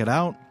check it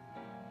out.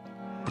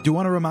 I do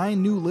want to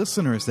remind new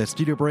listeners that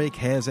Studio Break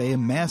has a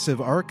massive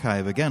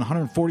archive. Again,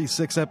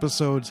 146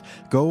 episodes.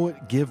 Go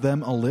give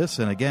them a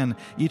listen. Again,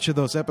 each of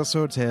those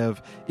episodes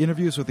have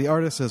interviews with the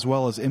artists as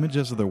well as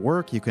images of their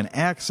work. You can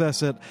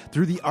access it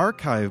through the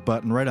archive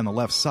button right on the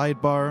left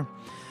sidebar.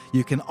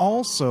 You can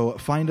also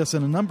find us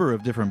in a number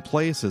of different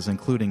places,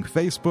 including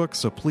Facebook,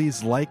 so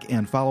please like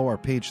and follow our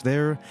page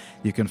there.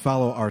 You can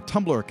follow our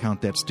Tumblr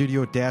account at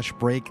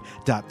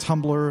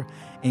studio-break.tumblr.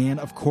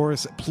 And, of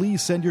course,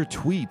 please send your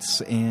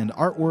tweets and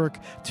artwork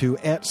to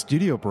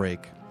 @StudioBreak.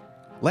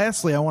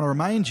 Lastly, I want to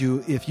remind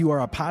you, if you are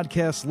a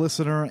podcast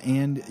listener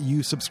and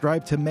you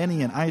subscribe to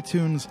many in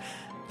iTunes,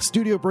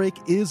 Studio Break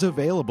is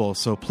available,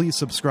 so please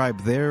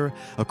subscribe there.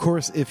 Of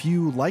course, if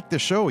you like the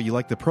show, you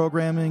like the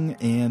programming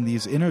and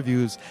these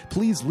interviews,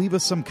 please leave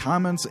us some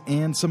comments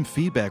and some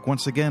feedback.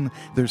 Once again,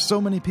 there's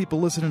so many people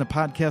listening to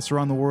podcasts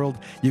around the world.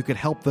 You could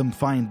help them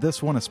find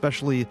this one,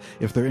 especially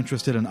if they're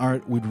interested in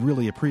art. We'd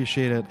really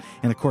appreciate it.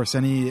 And of course,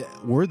 any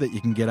word that you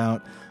can get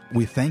out,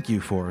 we thank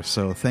you for.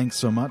 So thanks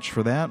so much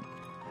for that.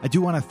 I do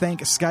want to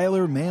thank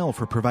Skylar Mail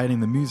for providing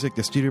the music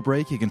to Studio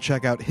Break. You can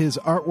check out his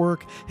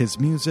artwork, his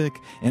music,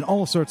 and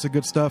all sorts of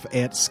good stuff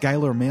at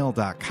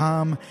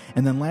skylarmail.com.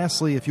 And then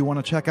lastly, if you want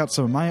to check out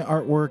some of my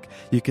artwork,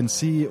 you can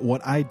see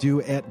what I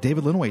do at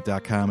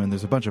davidlinaway.com. And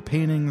there's a bunch of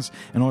paintings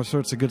and all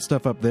sorts of good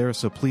stuff up there,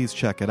 so please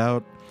check it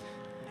out.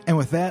 And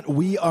with that,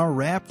 we are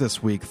wrapped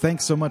this week.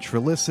 Thanks so much for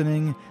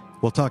listening.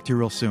 We'll talk to you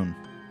real soon.